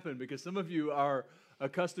seeing happen, because some of you are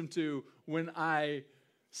accustomed to when I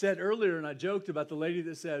said earlier, and I joked about the lady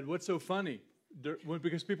that said, "What's so funny?"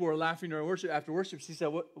 Because people were laughing during worship. After worship, she said,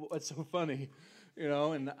 "What's so funny?" You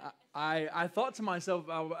know, and I thought to myself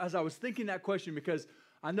as I was thinking that question, because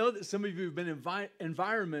I know that some of you have been in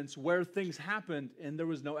environments where things happened and there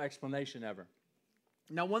was no explanation ever.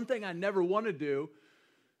 Now, one thing I never want to do,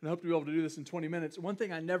 and I hope to be able to do this in 20 minutes, one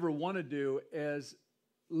thing I never want to do is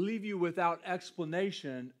leave you without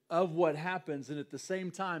explanation of what happens, and at the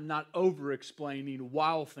same time not over-explaining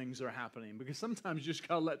while things are happening, because sometimes you just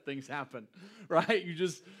got to let things happen, right?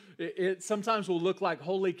 It sometimes will look like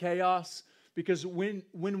holy chaos. Because when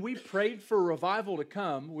we prayed for revival to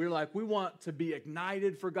come, we were like, we want to be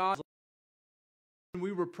ignited for God. When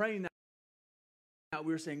we were praying that,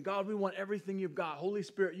 we were saying, God, we want everything you've got. Holy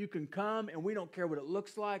Spirit, you can come, and we don't care what it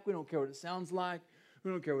looks like. We don't care what it sounds like.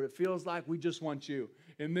 We don't care what it feels like. We just want you.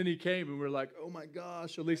 And then he came, and we were like, oh my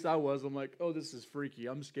gosh, at least I was. I'm like, oh, this is freaky.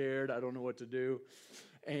 I'm scared. I don't know what to do.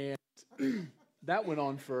 And that went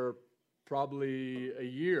on for probably a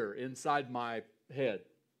year inside my head.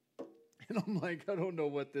 And I'm like, I don't know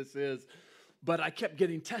what this is. But I kept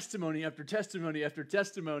getting testimony after testimony after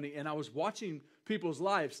testimony. And I was watching people's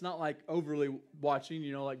lives, not like overly watching,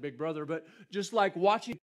 you know, like Big Brother, but just like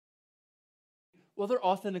watching. Well, they're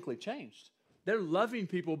authentically changed. They're loving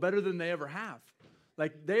people better than they ever have.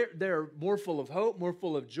 Like they're more full of hope, more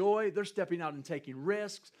full of joy. They're stepping out and taking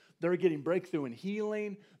risks. They're getting breakthrough and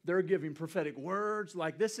healing. They're giving prophetic words.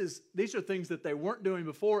 Like these are things that they weren't doing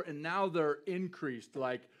before, and now they're increased,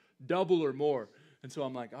 like double or more. And so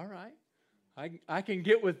I'm like, all right, I can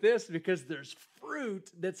get with this, because there's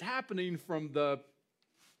fruit that's happening from the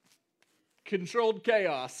controlled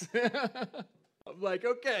chaos. I'm like,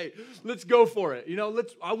 okay, let's go for it. You know,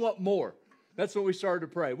 I want more. That's what we started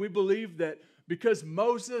to pray. We believe that because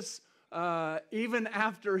Moses, even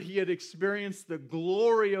after he had experienced the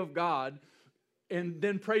glory of God and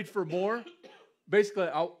then prayed for more, basically,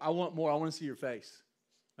 I want more. I want to see your face.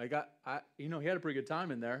 Like he had a pretty good time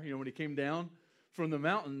in there. You know, when he came down from the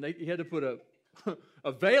mountain, he had to put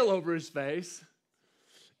a veil over his face,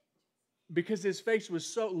 because his face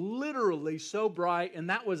was literally so bright, and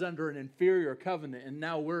that was under an inferior covenant, and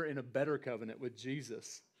now we're in a better covenant with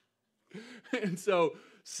Jesus. And so,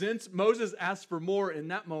 since Moses asked for more in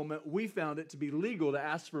that moment, we found it to be legal to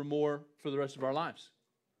ask for more for the rest of our lives.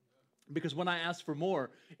 Because when I ask for more,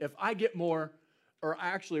 if I get more, or I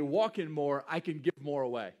actually walk in more, I can give more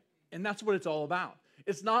away. And that's what it's all about.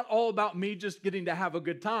 It's not all about me just getting to have a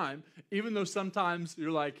good time, even though sometimes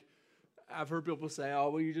you're like, I've heard people say, oh,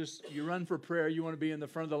 well, you run for prayer, you want to be in the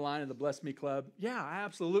front of the line of the Bless Me Club. Yeah, I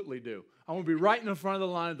absolutely do. I want to be right in the front of the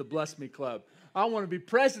line of the Bless Me Club. I want to be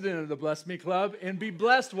president of the Bless Me Club and be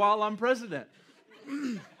blessed while I'm president.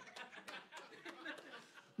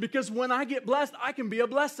 Because when I get blessed, I can be a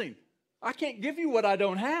blessing. I can't give you what I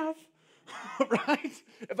don't have. Right?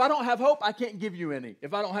 If I don't have hope, I can't give you any.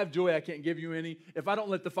 If I don't have joy, I can't give you any. If I don't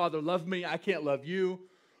let the Father love me, I can't love you.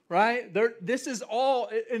 Right? This is all.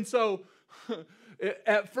 And so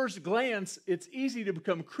at first glance, it's easy to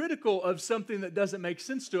become critical of something that doesn't make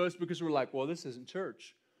sense to us, because we're like, well, this isn't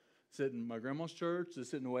church. This isn't my grandma's church. This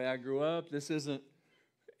isn't the way I grew up. This isn't.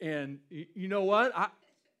 And you know what?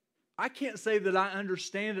 I can't say that I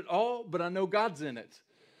understand it all, but I know God's in it.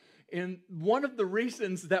 And one of the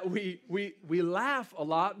reasons that we laugh a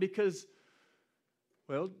lot, because,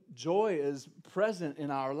 well, joy is present in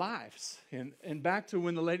our lives. And back to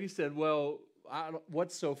when the lady said, well,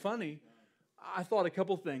 what's so funny? I thought a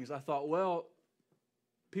couple things. I thought, well,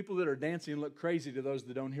 people that are dancing look crazy to those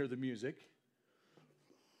that don't hear the music.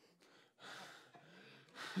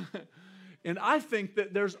 And I think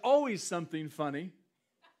that there's always something funny,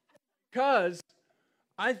 because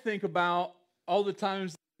I think about all the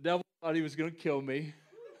times the devil thought he was going to kill me.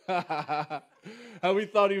 How he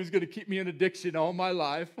thought he was going to keep me in addiction all my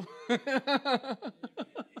life.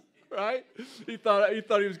 Right? He thought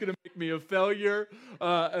he was going to make me a failure,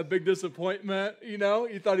 a big disappointment. You know,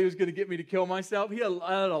 he thought he was going to get me to kill myself. He had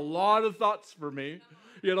a lot of thoughts for me.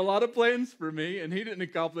 He had a lot of plans for me, and he didn't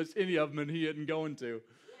accomplish any of them, and he isn't going to.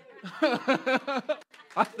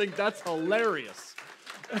 I think that's hilarious.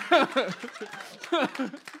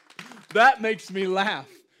 That makes me laugh.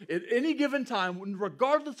 At any given time,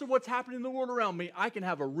 regardless of what's happening in the world around me, I can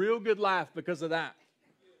have a real good laugh because of that.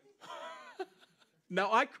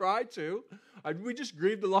 Now, I cry too. We just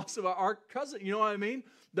grieved the loss of our cousin. You know what I mean?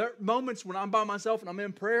 There are moments when I'm by myself and I'm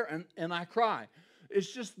in prayer and I cry.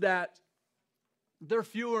 It's just that they're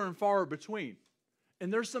fewer and far between.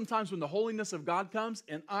 And there's sometimes when the holiness of God comes,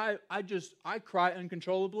 and I cry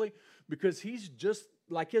uncontrollably because he's just,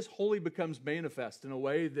 like his holy becomes manifest in a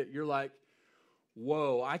way that you're like,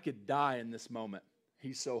 whoa, I could die in this moment.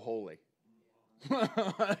 He's so holy.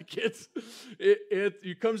 Like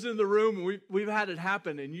it comes in the room, and we've had it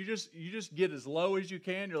happen, and you just get as low as you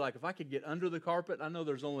can. You're like, if I could get under the carpet, I know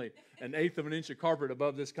there's only 1/8 of an inch of carpet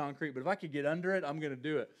above this concrete, but if I could get under it, I'm going to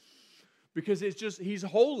do it. Because it's just, he's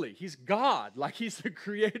holy. He's God. Like he's the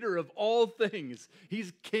creator of all things.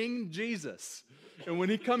 He's King Jesus. And when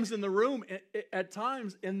he comes in the room, at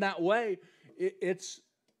times in that way, it's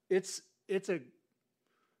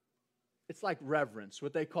like reverence,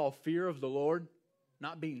 what they call fear of the Lord,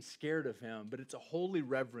 not being scared of him, but it's a holy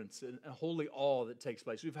reverence and a holy awe that takes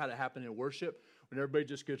place. We've had it happen in worship when everybody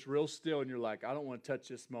just gets real still and you're like, I don't want to touch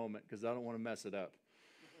this moment because I don't want to mess it up.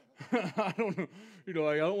 I don't know,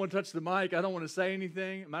 like I don't want to touch the mic. I don't want to say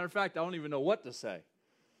anything. Matter of fact, I don't even know what to say.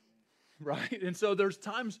 Right? And so there's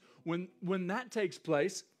times when that takes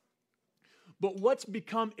place. But what's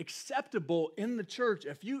become acceptable in the church,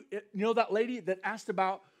 if you know that lady that asked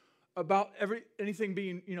about anything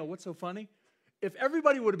being, what's so funny? If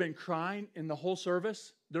everybody would have been crying in the whole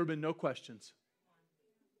service, there would have been no questions.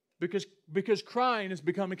 Because crying has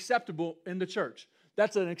become acceptable in the church.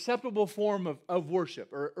 That's an acceptable form of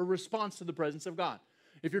worship or a response to the presence of God.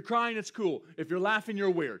 If you're crying, it's cool. If you're laughing, you're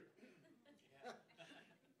weird.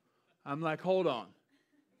 I'm like, hold on.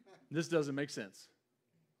 This doesn't make sense.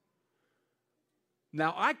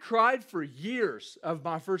 Now, I cried for years of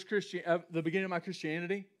my the beginning of my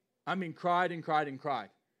Christianity. I mean, cried and cried and cried.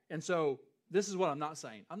 And so this is what I'm not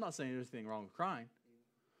saying. I'm not saying there's anything wrong with crying.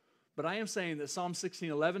 But I am saying that Psalm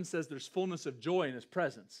 16:11 says there's fullness of joy in his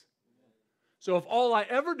presence. So if all I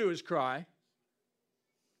ever do is cry,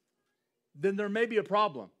 then there may be a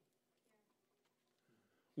problem.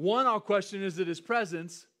 One, I'll question, is it his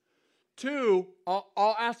presence? Two,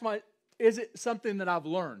 I'll ask is it something that I've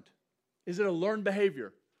learned? Is it a learned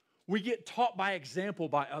behavior? We get taught by example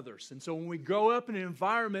by others. And so when we grow up in an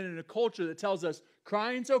environment and a culture that tells us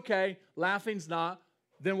crying's okay, laughing's not,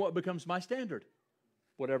 then what becomes my standard?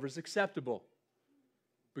 Whatever's acceptable.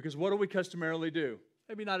 Because what do we customarily do?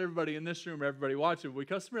 Maybe not everybody in this room or everybody watching, but we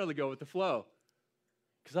customarily go with the flow.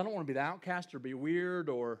 Because I don't want to be the outcast or be weird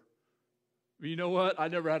or, you know what? I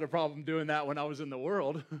never had a problem doing that when I was in the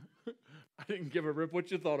world. I didn't give a rip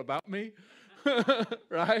what you thought about me.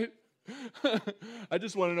 Right? I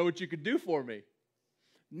just want to know what you could do for me.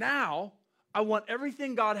 Now, I want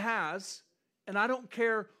everything God has, and I don't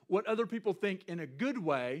care what other people think in a good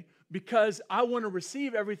way, because I want to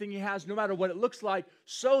receive everything he has no matter what it looks like,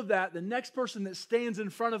 so that the next person that stands in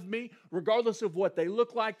front of me, regardless of what they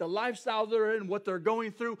look like, the lifestyle they're in, what they're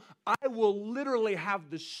going through, I will literally have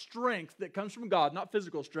the strength that comes from God, not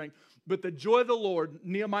physical strength, but the joy of the Lord.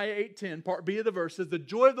 Nehemiah 8:10, part B of the verse says, the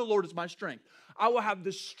joy of the Lord is my strength. I will have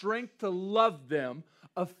the strength to love them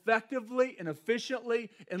effectively and efficiently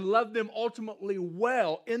and love them ultimately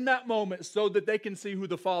well in that moment so that they can see who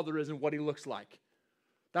the Father is and what he looks like.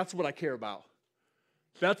 That's what I care about.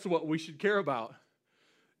 That's what we should care about.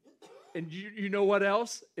 And you know what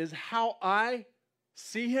else? Is how I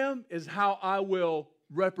see him is how I will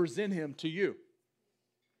represent him to you.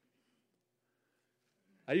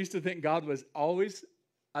 I used to think God was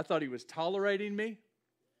I thought he was tolerating me.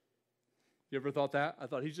 You ever thought that? I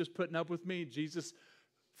thought he's just putting up with me.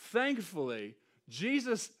 Thankfully,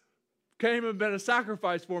 Jesus came and been a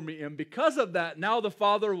sacrifice for me. And because of that, now the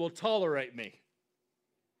Father will tolerate me.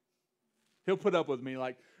 He'll put up with me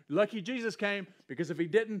like, lucky Jesus came, because if he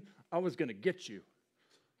didn't, I was going to get you.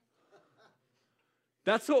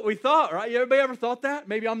 That's what we thought, right? Everybody ever thought that?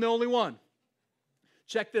 Maybe I'm the only one.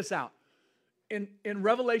 Check this out. In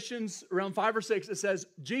Revelations around 5 or 6, it says,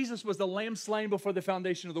 Jesus was the lamb slain before the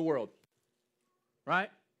foundation of the world. Right?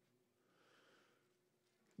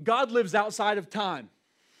 God lives outside of time.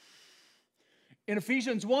 In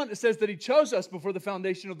Ephesians 1, it says that he chose us before the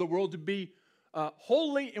foundation of the world to be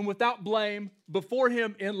holy and without blame before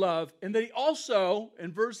him in love. And that he also,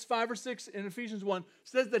 in verse 5 or 6 in Ephesians 1,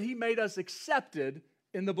 says that he made us accepted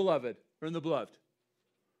in the beloved, or in the beloved.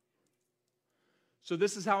 So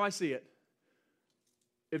this is how I see it.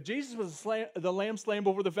 If Jesus was the lamb slain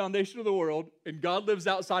before the foundation of the world, and God lives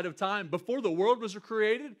outside of time, before the world was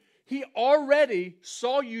created, he already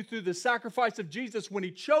saw you through the sacrifice of Jesus when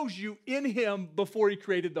he chose you in him before he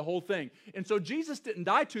created the whole thing. And so Jesus didn't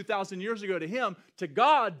die 2,000 years ago to him. To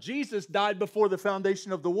God, Jesus died before the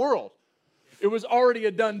foundation of the world. It was already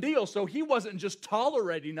a done deal. So he wasn't just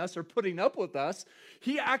tolerating us or putting up with us.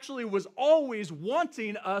 He actually was always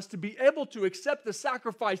wanting us to be able to accept the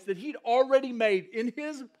sacrifice that he'd already made in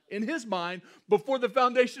his mind before the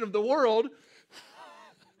foundation of the world,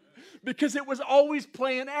 because it was always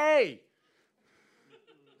plan A.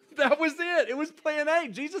 That was it. It was plan A.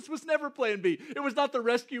 Jesus was never plan B. It was not the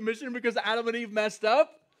rescue mission because Adam and Eve messed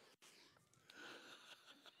up.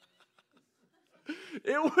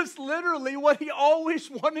 It was literally what he always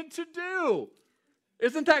wanted to do.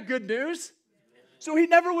 Isn't that good news? So he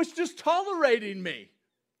never was just tolerating me.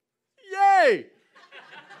 Yay!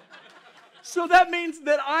 So that means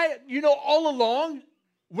that all along,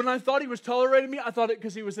 when I thought he was tolerating me, I thought it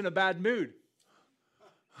because he was in a bad mood.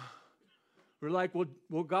 We're like,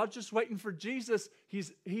 well, God's just waiting for Jesus.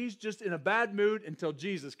 He's just in a bad mood until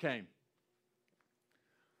Jesus came.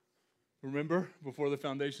 Remember, before the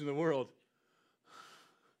foundation of the world,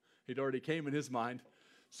 he'd already came in his mind.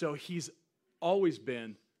 So he's always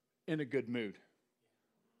been in a good mood.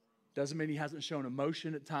 Doesn't mean he hasn't shown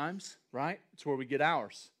emotion at times, right? It's where we get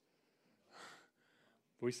ours.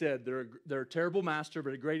 We said they're a terrible master,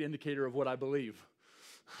 but a great indicator of what I believe.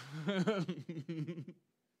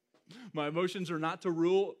 My emotions are not to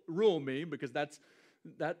rule me, because that's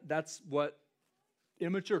what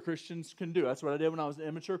immature Christians can do. That's what I did when I was an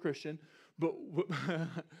immature Christian. But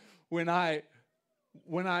when I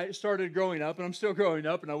started growing up, and I'm still growing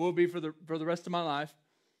up, and I will be for the rest of my life,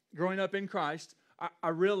 growing up in Christ, I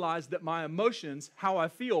realized that my emotions, how I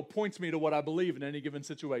feel, points me to what I believe in any given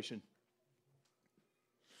situation.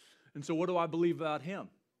 And so what do I believe about him?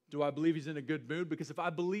 Do I believe he's in a good mood? Because if I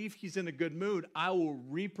believe he's in a good mood, I will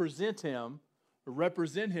represent him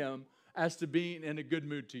as to being in a good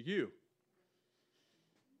mood to you.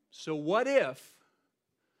 So what if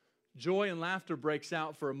joy and laughter breaks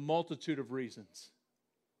out for a multitude of reasons?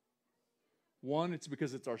 One, it's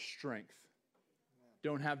because it's our strength.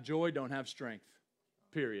 Don't have joy, don't have strength.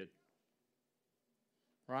 Period.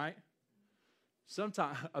 Right?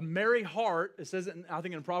 Sometimes a merry heart, it says it I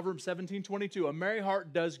think in Proverbs 17:22, a merry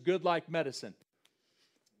heart does good like medicine.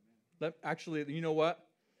 Actually, you know what?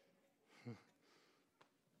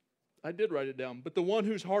 I did write it down. But the one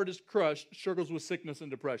whose heart is crushed struggles with sickness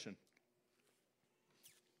and depression.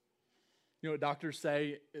 You know what doctors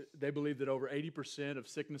say? They believe that over 80% of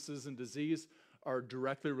sicknesses and disease are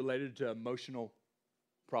directly related to emotional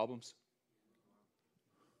problems.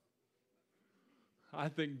 I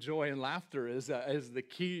think joy and laughter is the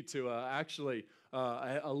key to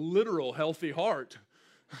a literal healthy heart,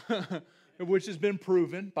 which has been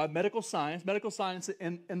proven by medical science. Medical science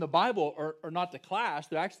and the Bible are not to clash.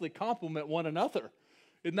 They actually complement one another.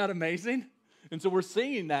 Isn't that amazing? And so we're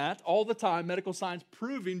seeing that all the time, medical science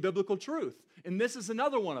proving biblical truth. And this is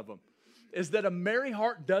another one of them, is that a merry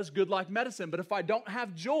heart does good like medicine. But if I don't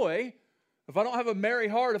have joy, if I don't have a merry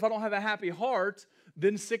heart, if I don't have a happy heart,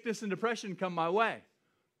 then sickness and depression come my way.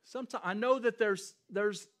 Sometimes I know that there's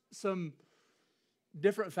some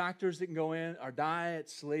different factors that can go in. Our diet,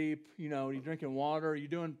 sleep, you drinking water, you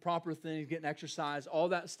doing proper things, getting exercise, all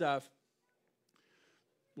that stuff.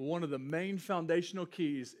 But one of the main foundational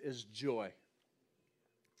keys is joy.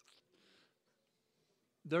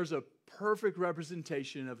 There's a perfect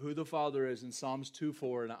representation of who the Father is in Psalms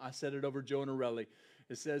 2:4, and I said it over Joe Norelli.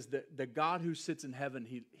 It says that the God who sits in heaven,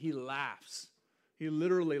 he laughs. He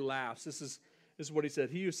literally laughs. This is what he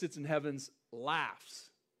said. He who sits in heavens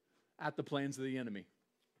laughs at the plans of the enemy.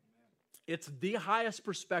 It's the highest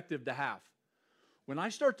perspective to have. When I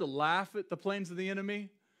start to laugh at the plans of the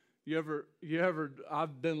enemy,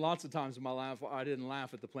 I've been lots of times in my life I didn't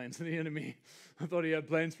laugh at the plans of the enemy. I thought he had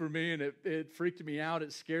plans for me, and it freaked me out.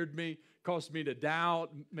 It scared me, caused me to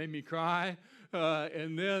doubt, made me cry.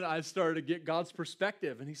 And then I started to get God's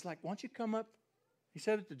perspective. And he's like, why don't you come up? He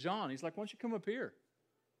said it to John. He's like, why don't you come up here?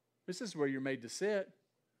 This is where you're made to sit.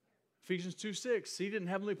 Ephesians 2:6, seated in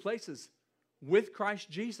heavenly places with Christ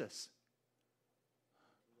Jesus.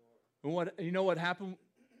 And you know what happened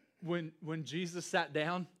when Jesus sat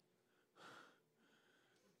down?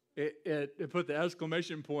 It put the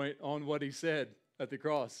exclamation point on what he said at the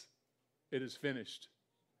cross. It is finished.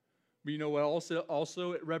 But you know what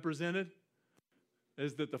also it represented?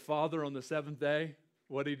 Is that the Father on the seventh day,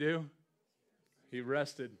 what did he do? He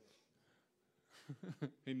rested.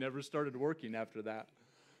 He never started working after that,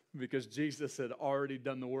 because Jesus had already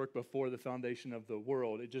done the work before the foundation of the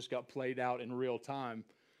world. It just got played out in real time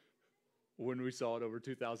when we saw it over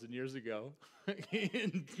 2,000 years ago.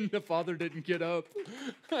 And the Father didn't get up.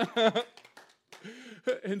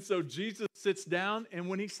 And so Jesus sits down, and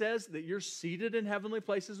when he says that you're seated in heavenly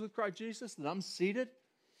places with Christ Jesus, that I'm seated,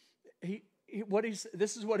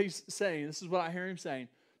 this is what he's saying. This is what I hear him saying.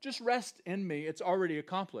 Just rest in me. It's already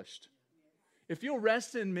accomplished. If you'll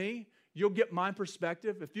rest in me, you'll get my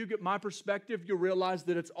perspective. If you get my perspective, you'll realize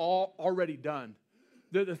that it's all already done.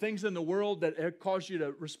 The things in the world that cause you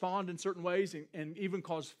to respond in certain ways and even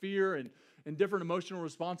cause fear and different emotional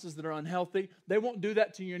responses that are unhealthy, they won't do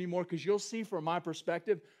that to you anymore because you'll see from my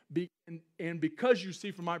perspective. And because you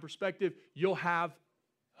see from my perspective, you'll have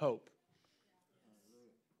hope.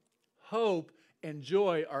 Hope and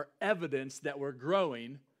joy are evidence that we're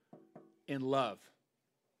growing in love.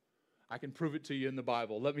 I can prove it to you in the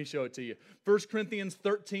Bible. Let me show it to you. 1 Corinthians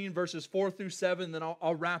 13, verses 4 through 7, then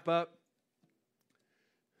I'll wrap up.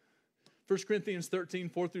 1 Corinthians 13,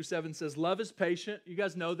 4 through 7 says, love is patient. You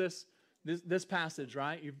guys know this passage,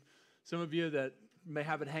 right? Some of you that may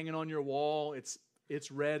have it hanging on your wall,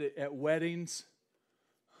 it's read at weddings.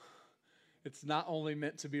 It's not only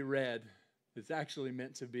meant to be read, it's actually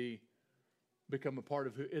meant to become a part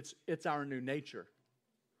of who it's our new nature.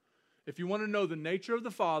 If you want to know the nature of the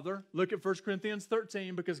Father, look at 1 Corinthians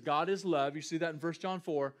 13 because God is love. You see that in 1 John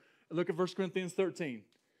 4. Look at 1 Corinthians 13.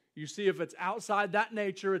 You see if it's outside that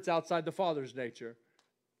nature, it's outside the Father's nature.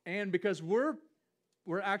 And because we're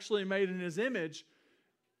actually made in His image,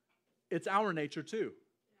 it's our nature too.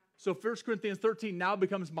 So 1 Corinthians 13 now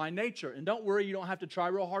becomes my nature. And don't worry, you don't have to try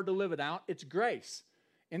real hard to live it out. It's grace.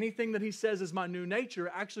 Anything that he says is my new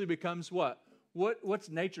nature actually becomes what? What's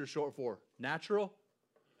nature short for? Natural?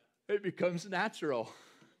 It becomes natural.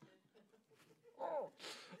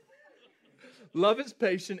 Love is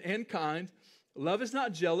patient and kind. Love is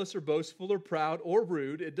not jealous or boastful or proud or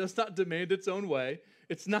rude. It does not demand its own way.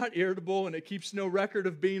 It's not irritable, and it keeps no record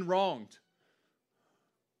of being wronged.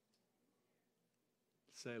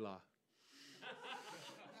 Selah.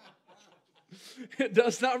 It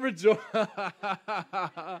does not rejoice.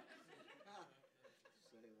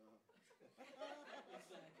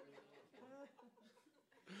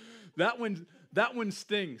 That one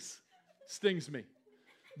stings me.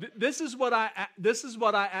 This is what I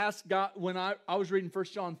asked God when I was reading 1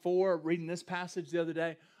 John 4, reading this passage the other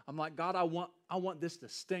day. I'm like, God, I want this to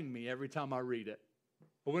sting me every time I read it.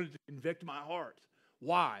 I want it to convict my heart.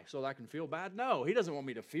 Why? So that I can feel bad? No, He doesn't want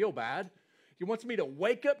me to feel bad. He wants me to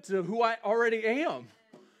wake up to who I already am.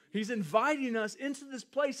 He's inviting us into this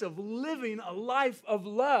place of living a life of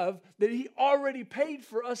love that He already paid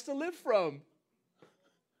for us to live from.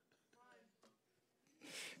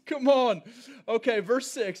 Come on. Okay, verse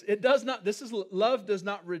 6. Love does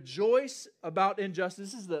not rejoice about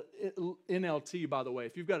injustice. This is the NLT, by the way.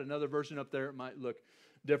 If you've got another version up there, it might look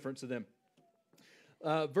different to them.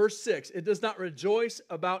 Verse 6. It does not rejoice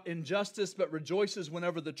about injustice, but rejoices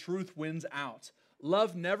whenever the truth wins out.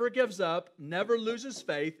 Love never gives up, never loses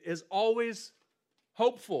faith, is always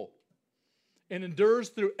hopeful, and endures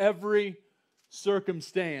through every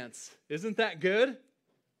circumstance. Isn't that good?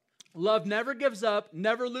 Love never gives up,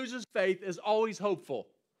 never loses faith, is always hopeful.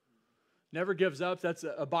 Never gives up, that's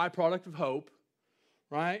a byproduct of hope,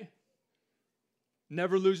 right?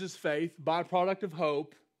 Never loses faith, byproduct of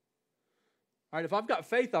hope. All right, if I've got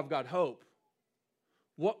faith, I've got hope.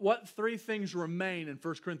 What three things remain in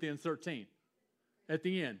 1 Corinthians 13? At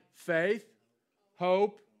the end, faith,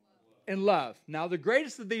 hope, and love. Now, the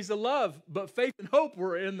greatest of these are love, but faith and hope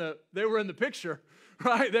were in the picture,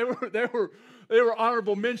 right? They were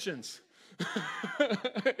honorable mentions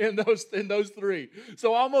in those three.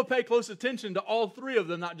 So I'm going to pay close attention to all three of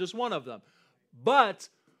them, not just one of them. But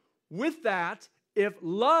with that, if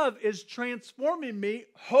love is transforming me,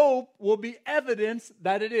 hope will be evidence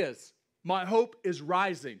that it is. My hope is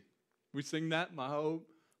rising. We sing that, my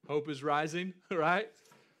hope is rising, right?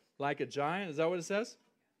 Like a giant, is that what it says?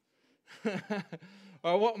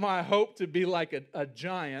 I want my hope to be like a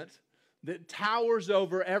giant that towers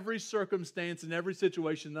over every circumstance and every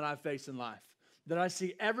situation that I face in life. That I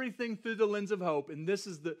see everything through the lens of hope, and this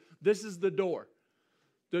is the door.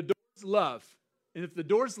 The door is love. And if the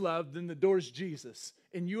door's love, then the door's Jesus.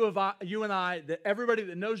 And you and I, that everybody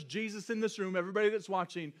that knows Jesus in this room, everybody that's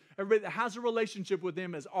watching, everybody that has a relationship with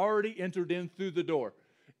Him has already entered in through the door.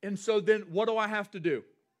 And so then what do I have to do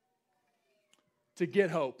to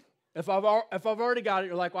get hope? If I've already got it,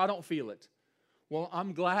 you're like, well, I don't feel it. Well,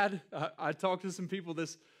 I'm glad. I talked to some people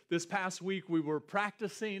this past week. We were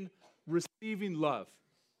practicing receiving love.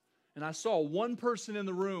 And I saw one person in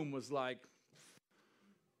the room was like,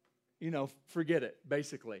 forget it,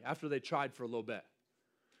 basically, after they tried for a little bit.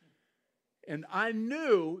 And I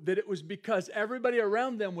knew that it was because everybody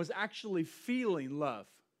around them was actually feeling love.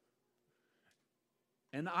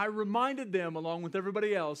 And I reminded them, along with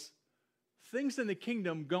everybody else, things in the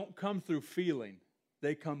kingdom don't come through feeling.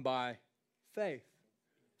 They come by faith.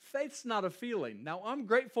 Faith's not a feeling. Now, I'm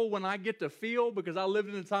grateful when I get to feel because I lived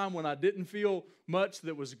in a time when I didn't feel much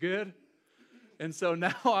that was good. And so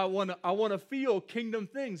now I want to feel kingdom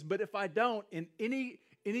things. But if I don't, in any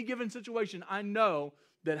given situation, I know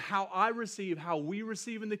that how we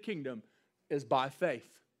receive in the kingdom is by faith.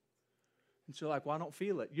 And so you're like, well, I don't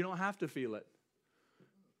feel it. You don't have to feel it.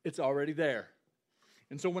 It's already there.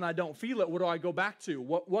 And so when I don't feel it, what do I go back to?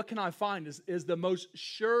 What can I find is the most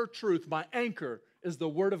sure truth. My anchor is the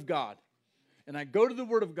Word of God. And I go to the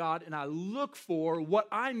Word of God and I look for what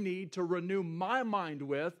I need to renew my mind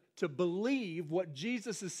with to believe what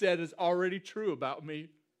Jesus has said is already true about me.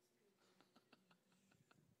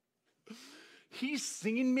 He's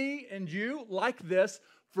seen me and you like this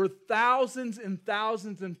for thousands and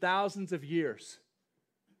thousands and thousands of years.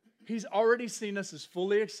 He's already seen us as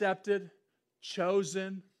fully accepted,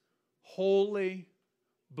 chosen, holy,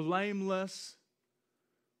 blameless,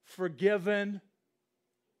 forgiven.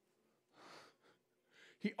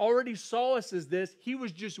 He already saw us as this. He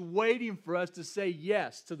was just waiting for us to say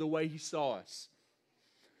yes to the way He saw us.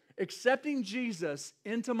 Accepting Jesus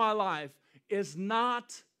into my life is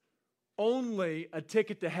not only a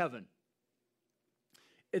ticket to heaven.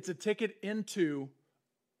 It's a ticket into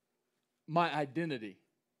my identity.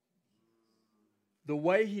 The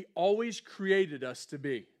way He always created us to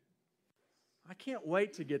be. I can't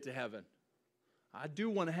wait to get to heaven. I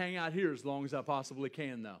do want to hang out here as long as I possibly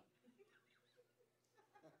can, though.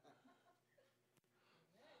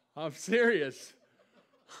 I'm serious.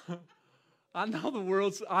 I know the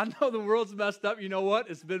world's messed up. You know what?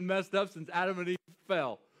 It's been messed up since Adam and Eve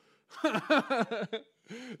fell.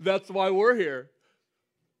 That's why we're here.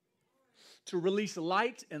 To release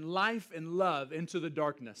light and life and love into the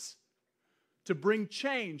darkness. To bring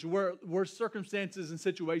change where circumstances and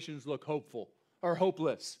situations look hopeful or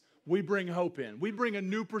hopeless. We bring hope in. We bring a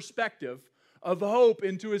new perspective of hope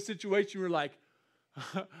into a situation where like,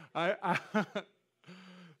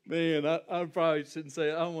 man, I probably shouldn't say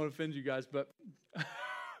it. I don't want to offend you guys, but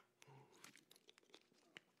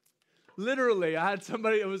literally, I had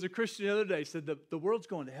somebody, it was a Christian the other day, said the world's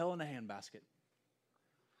going to hell in a handbasket.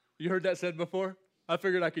 You heard that said before? I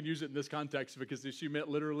figured I could use it in this context because she meant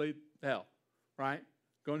literally hell, right?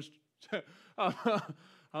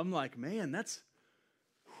 I'm like, man,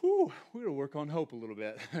 we got to work on hope a little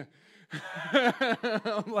bit.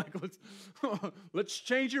 I'm like, let's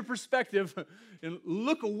change your perspective and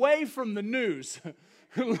look away from the news.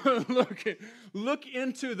 Look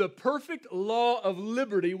into the perfect law of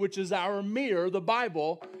liberty, which is our mirror, the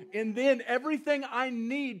Bible, and then everything I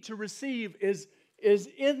need to receive is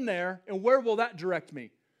in there. And where will that direct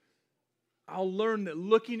me? I'll learn that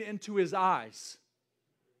looking into His eyes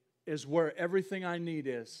is where everything I need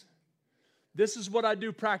is. This is what I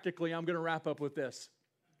do practically. I'm going to wrap up with this.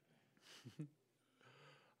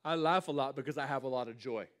 I laugh a lot because I have a lot of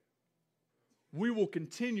joy. We will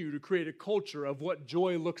continue to create a culture of what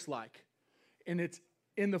joy looks like. And it's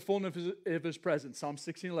in the fullness of His presence. Psalm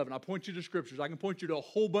 16:11. I'll point you to scriptures. I can point you to a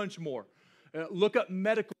whole bunch more. Look up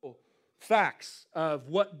medical facts of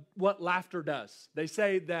what laughter does. They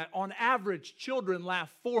say that on average, children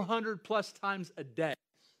laugh 400 plus times a day.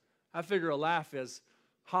 I figure a laugh is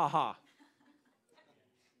ha-ha.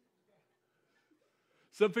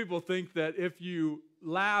 Some people think that if you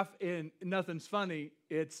laugh and nothing's funny,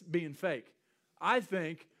 it's being fake. I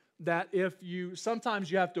think that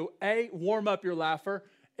sometimes you have to, A, warm up your laughter,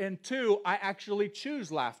 and 2, I actually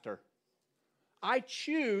choose laughter. I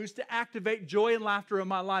choose to activate joy and laughter in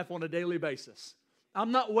my life on a daily basis.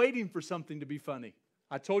 I'm not waiting for something to be funny.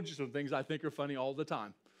 I told you some things I think are funny all the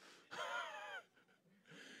time.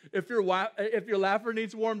 If your laughter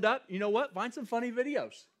needs warmed up, you know what? Find some funny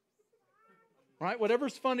videos. Right?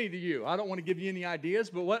 Whatever's funny to you. I don't want to give you any ideas,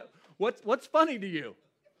 but what's funny to you?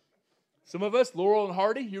 Some of us, Laurel and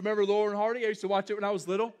Hardy. You remember Laurel and Hardy? I used to watch it when I was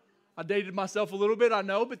little. I dated myself a little bit, I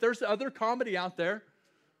know, but there's other comedy out there.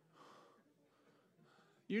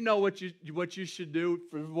 You know what you should do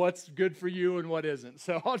for what's good for you and what isn't.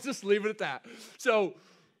 So I'll just leave it at that. So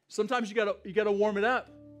sometimes you gotta warm it up.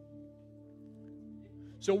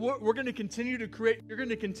 So we're going to continue to create. You're going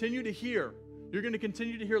to continue to hear. You're going to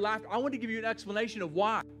continue to hear laughter. I want to give you an explanation of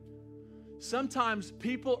why. Sometimes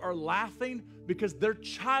people are laughing because their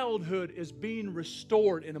childhood is being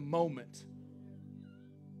restored in a moment.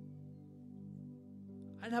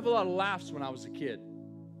 I didn't have a lot of laughs when I was a kid.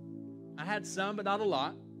 I had some, but not a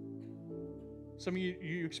lot. Some of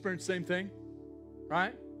you experienced the same thing,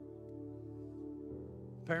 right?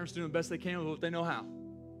 Parents doing the best they can with what they know how.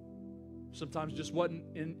 Sometimes it just wasn't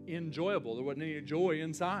enjoyable. There wasn't any joy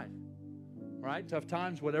inside. Right? Tough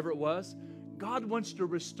times, whatever it was. God wants to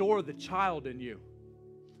restore the child in you.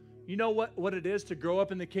 You know what it is to grow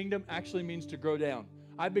up in the kingdom? Actually means to grow down.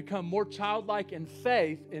 I become more childlike in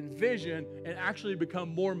faith, in vision, and actually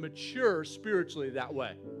become more mature spiritually that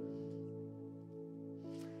way.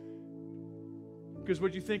 Because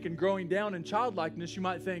what you think in growing down in childlikeness, you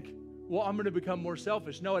might think, well, I'm going to become more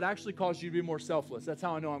selfish. No, it actually causes you to be more selfless. That's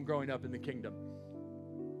how I know I'm growing up in the kingdom.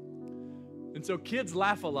 And so kids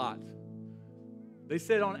laugh a lot. They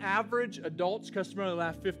said on average, adults customarily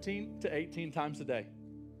laugh 15 to 18 times a day.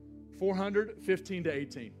 400, 15 to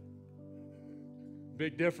 18.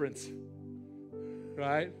 Big difference,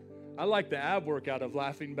 right? I like the ab workout of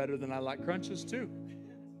laughing better than I like crunches too,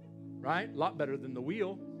 right? A lot better than the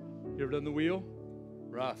wheel. You ever done the wheel?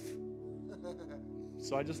 Rough.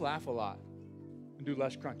 So I just laugh a lot and do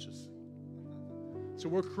less crunches. So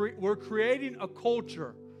we're creating a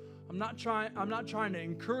culture. I'm not trying to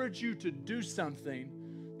encourage you to do something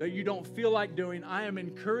that you don't feel like doing. I am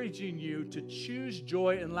encouraging you to choose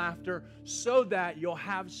joy and laughter so that you'll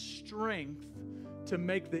have strength to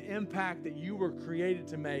make the impact that you were created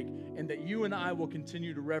to make, and that you and I will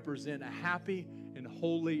continue to represent a happy and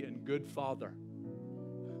holy and good Father.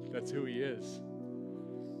 That's who He is.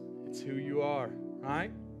 It's who you are, right?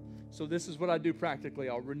 So this is what I do practically.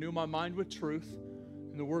 I'll renew my mind with truth,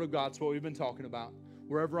 and the Word of God's what we've been talking about.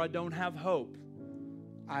 Wherever I don't have hope,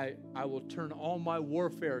 I will turn all my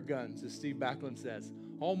warfare guns, as Steve Backlund says.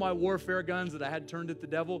 All my warfare guns that I had turned at the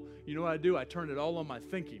devil, you know what I do? I turn it all on my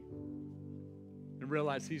thinking and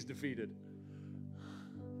realize he's defeated.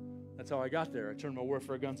 That's how I got there. I turned my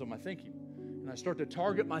warfare guns on my thinking. And I start to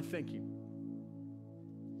target my thinking.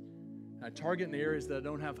 And I target in the areas that I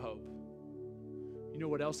don't have hope. You know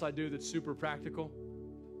what else I do that's super practical?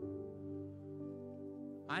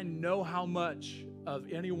 I know how much of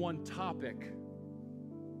any one topic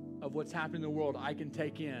of what's happening in the world I can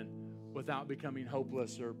take in without becoming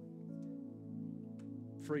hopeless or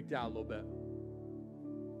freaked out a little bit.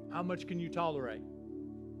 How much can you tolerate?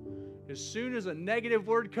 As soon as a negative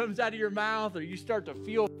word comes out of your mouth, or you start to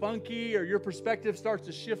feel funky, or your perspective starts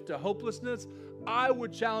to shift to hopelessness, I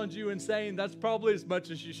would challenge you in saying that's probably as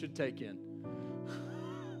much as you should take in.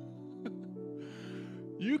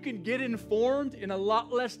 You can get informed in a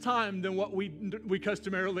lot less time than what we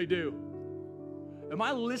customarily do. Am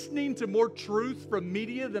I listening to more truth from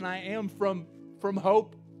media than I am from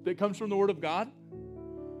hope that comes from the Word of God?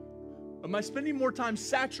 Am I spending more time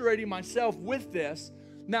saturating myself with this?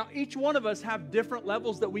 Now, each one of us have different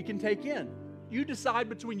levels that we can take in. You decide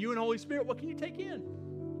between you and Holy Spirit, what can you take in?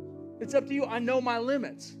 It's up to you. I know my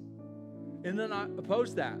limits. And then I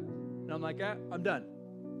oppose that. And I'm like, I'm done.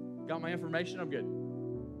 Got my information, I'm good.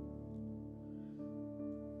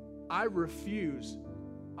 I refuse.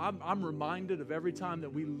 I'm reminded of every time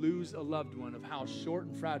that we lose a loved one of how short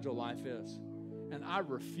and fragile life is. And I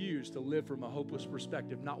refuse to live from a hopeless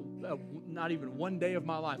perspective. Not even one day of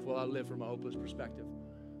my life will I live from a hopeless perspective.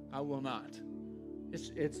 I will not.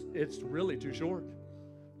 It's really too short.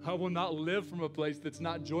 I will not live from a place that's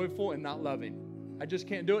not joyful and not loving. I just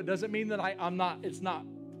can't do it. Doesn't mean that it's not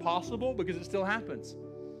possible, because it still happens.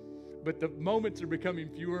 But the moments are becoming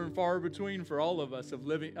fewer and far between for all of us of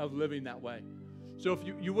living that way. So if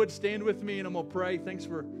you would stand with me, and I'm going to pray. Thanks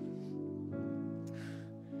for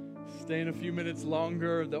staying a few minutes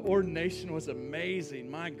longer. The ordination was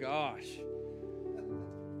amazing. My gosh.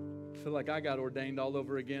 I feel like I got ordained all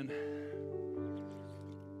over again.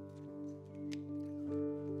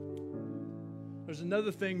 There's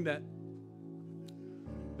another thing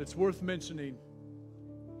that's worth mentioning.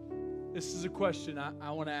 This is a question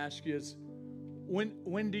I want to ask you is,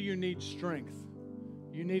 when do you need strength?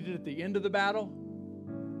 You need it at the end of the battle?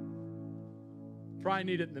 Probably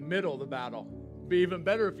need it in the middle of the battle. It'd be even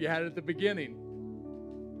better if you had it at the beginning.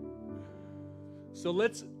 So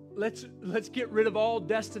let's get rid of all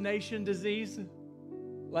destination disease.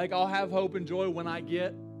 Like, I'll have hope and joy when I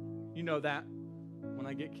get, you know that, when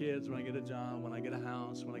I get kids, when I get a job, when I get a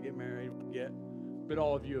house, when I get married, But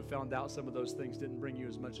all of you have found out some of those things didn't bring you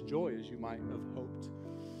as much joy as you might have hoped.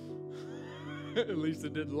 At least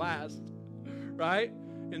it didn't last, right?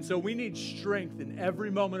 And so we need strength in every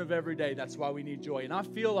moment of every day. That's why we need joy. And I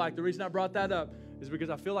feel like the reason I brought that up is because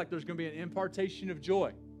I feel like there's going to be an impartation of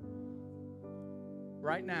joy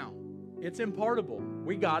right now. It's impartable.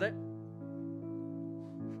 We got it.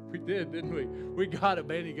 We did, didn't we? We got it,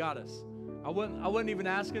 man. He got us. I wasn't even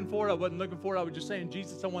asking for it. I wasn't looking for it. I was just saying,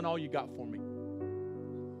 Jesus, I want all you got for me.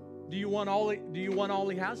 Do you want all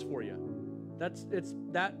he has for you? It's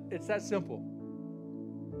that simple.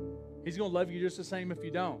 He's going to love you just the same if you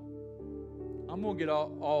don't. I'm going to get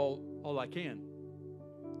all I can.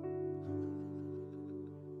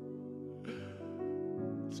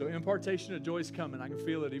 So impartation of joy is coming. I can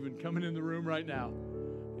feel it even coming in the room right now.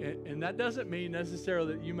 And that doesn't mean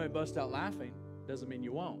necessarily that you may bust out laughing. Doesn't mean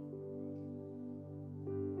you won't.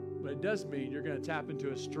 But it does mean you're going to tap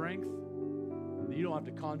into a strength that you don't have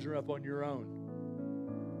to conjure up on your own.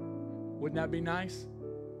 Wouldn't that be nice?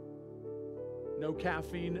 No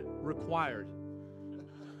caffeine required.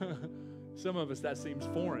 Some of us, that seems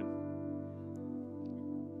foreign.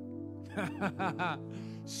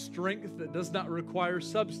 Strength that does not require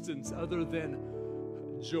substance other than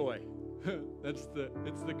joy. It's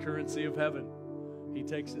the currency of heaven. He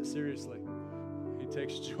takes it seriously. He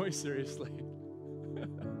takes joy seriously.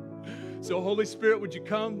 So Holy Spirit, would you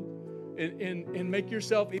come and make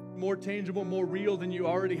yourself even more tangible, more real than you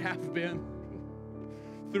already have been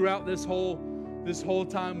throughout this whole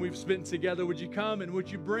time we've spent together? Would you come and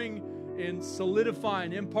would you bring and solidify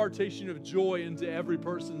an impartation of joy into every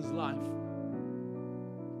person's life?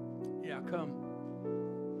 Yeah, come.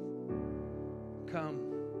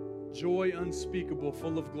 Come. Joy unspeakable,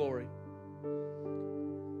 full of glory.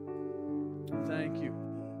 Thank you.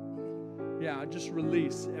 Yeah, just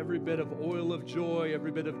release every bit of oil of joy,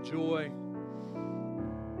 every bit of joy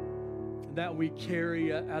that we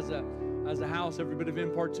carry as a house, every bit of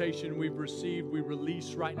impartation we've received, we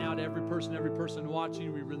release right now to every person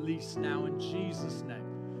watching. We release now in Jesus'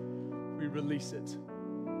 name. We release it.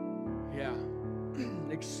 Yeah.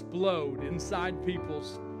 Explode inside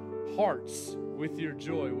people's hearts with your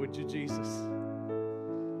joy, would you, Jesus?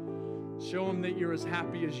 Show them that you're as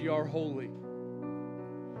happy as you are holy.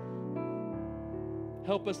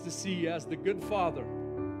 Help us to see as the good Father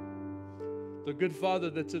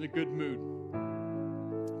that's in a good mood.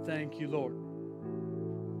 Thank you, Lord.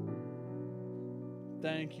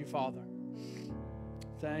 Thank you, Father.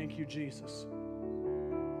 Thank you, Jesus.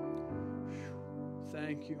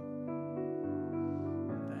 Thank you.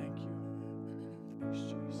 Thank you. Thanks,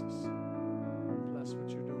 Jesus. Bless what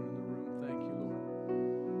you're doing in the room. Thank you, Lord.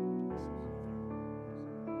 Bless Father.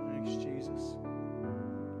 Thanks, Jesus.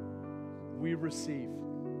 We receive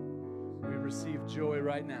joy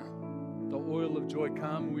right now. The oil of joy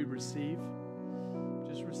come, we receive.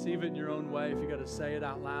 Just receive it in your own way. If you got to say it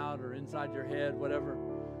out loud or inside your head, whatever.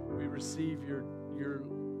 We receive your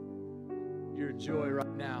joy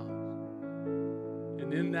right now.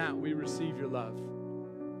 And in that, we receive your love.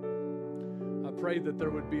 I pray that there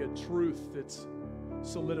would be a truth that's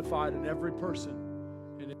solidified in every person,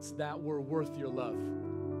 and it's that we're worth your love.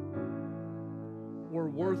 We're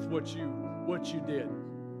worth what you did.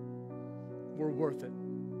 We're worth it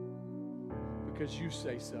because you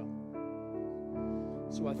say so.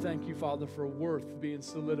 So I thank you, Father, for worth being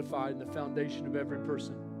solidified in the foundation of every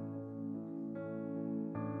person.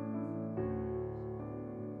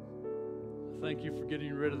 I thank you for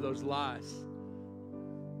getting rid of those lies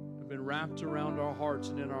that have been wrapped around our hearts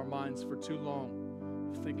and in our minds for too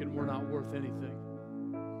long, of thinking we're not worth anything.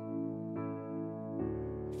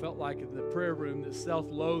 I felt like in the prayer room that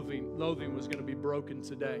self-loathing was going to be broken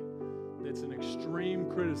today. It's an extreme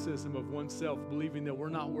criticism of oneself, believing that we're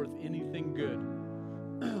not worth anything good.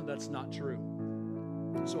 That's not true.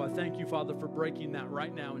 So I thank you, Father, for breaking that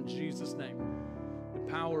right now in Jesus' name. The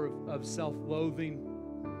power of self-loathing,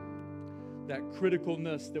 that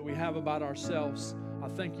criticalness that we have about ourselves, I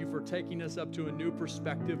thank you for taking us up to a new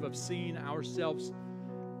perspective of seeing ourselves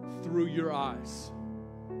through your eyes.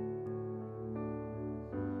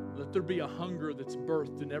 Let there be a hunger that's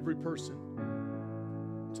birthed in every person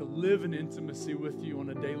to live in intimacy with you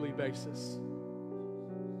on a daily basis,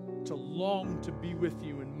 to long to be with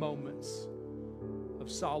you in moments of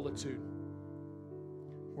solitude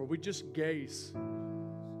where we just gaze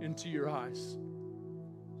into your eyes.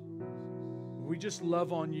 We just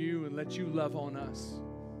love on you and let you love on us.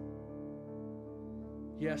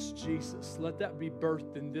 Yes, Jesus, let that be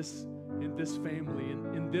birthed in this family,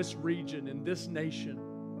 in this region, in this nation.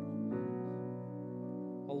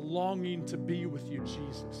 A longing to be with you,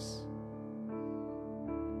 Jesus.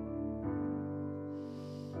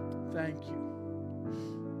 Thank you.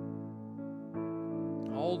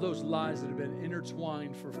 All those lies that have been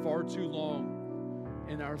intertwined for far too long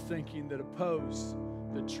in our thinking that oppose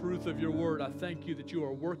the truth of your word, I thank you that you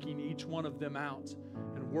are working each one of them out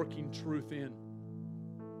and working truth in.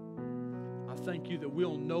 I thank you that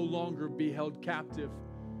we'll no longer be held captive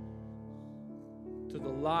to the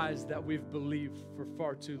lies that we've believed for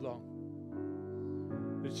far too long,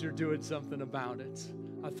 that you're doing something about it.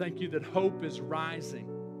 I thank you that hope is rising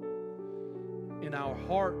in our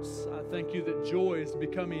hearts. I thank you that joy is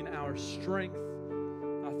becoming our strength.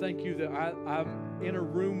 I thank you that I'm in a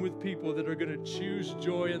room with people that are going to choose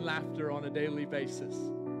joy and laughter on a daily basis,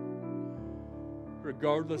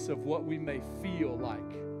 regardless of what we may feel like.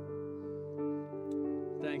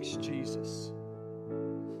 Thanks, Jesus.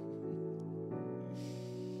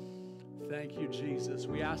 Thank you, Jesus.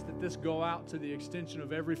 We ask that this go out to the extension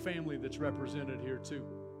of every family that's represented here too.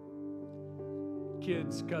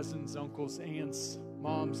 Kids, cousins, uncles, aunts,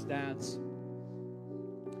 moms, dads,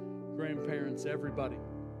 grandparents, everybody,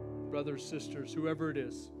 brothers, sisters, whoever it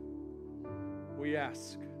is. We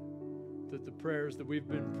ask that the prayers that we've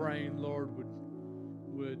been praying, Lord,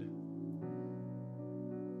 would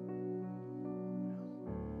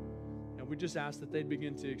and we just ask that they'd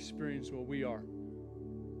begin to experience what we are.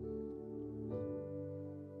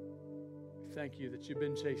 Thank you that you've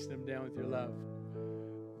been chasing them down with your love.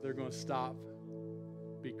 They're going to stop,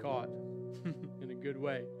 be caught in a good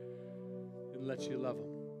way, and let you love them,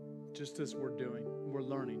 just as we're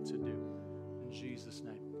learning to do. In Jesus'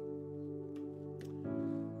 name.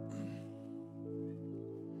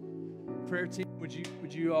 Prayer team,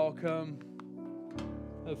 would you all come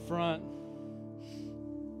up front?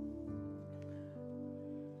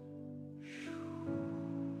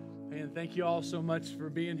 And thank you all so much for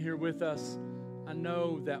being here with us. I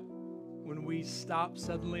know that when we stop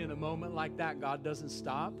suddenly in a moment like that, God doesn't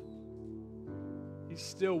stop. He's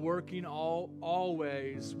still working,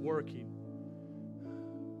 always working.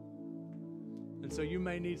 And so you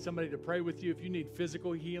may need somebody to pray with you. If you need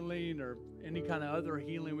physical healing or any kind of other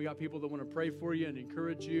healing, we got people that want to pray for you and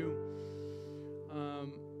encourage you.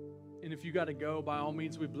 And if you got to go, by all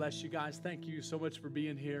means, we bless you guys. Thank you so much for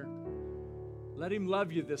being here. Let him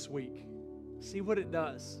love you this week. See what it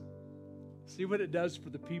does. See what it does for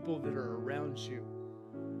the people that are around you.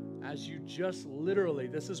 As you just literally,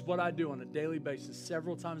 this is what I do on a daily basis,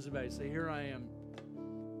 several times a day. Say, here I am.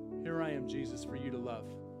 Here I am, Jesus, for you to love.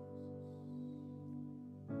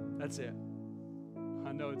 That's it.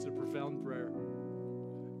 I know it's a profound prayer.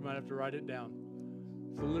 You might have to write it down.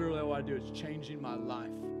 So literally what I do is changing my life.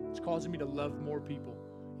 It's causing me to love more people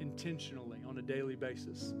intentionally on a daily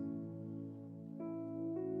basis.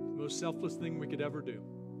 The most selfless thing we could ever do.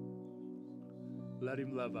 Let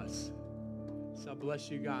him love us. So I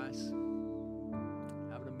bless you guys.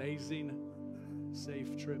 Have an amazing,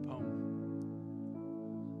 safe trip home.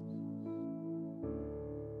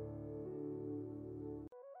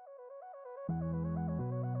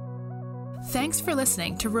 Thanks for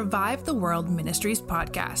listening to Revive the World Ministries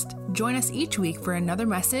podcast. Join us each week for another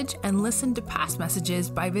message and listen to past messages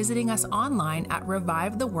by visiting us online at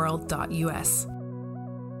revivetheworld.us.